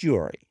British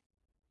jury,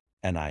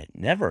 and I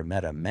never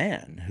met a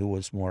man who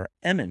was more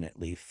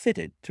eminently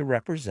fitted to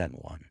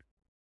represent one.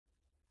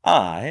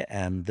 I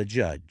am the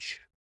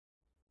judge.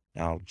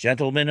 Now,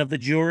 gentlemen of the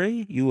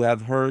jury, you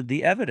have heard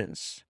the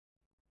evidence.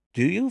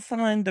 Do you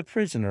find the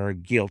prisoner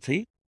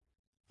guilty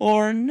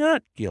or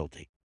not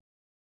guilty?"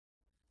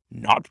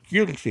 "Not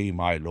guilty,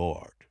 my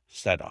lord,"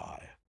 said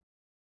I.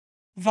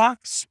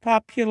 "Vox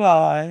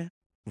populi,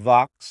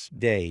 vox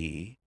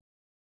Dei.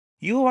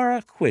 You are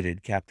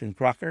acquitted, Captain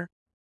Crocker.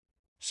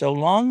 So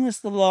long as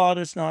the law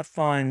does not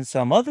find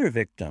some other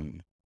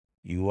victim,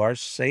 you are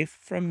safe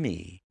from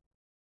me.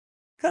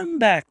 Come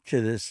back to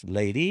this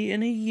lady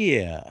in a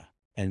year,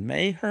 and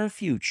may her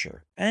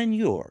future and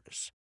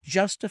yours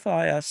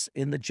justify us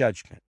in the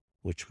judgment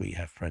which we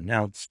have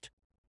pronounced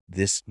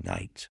this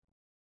night."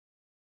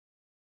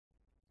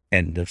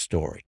 End of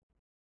story.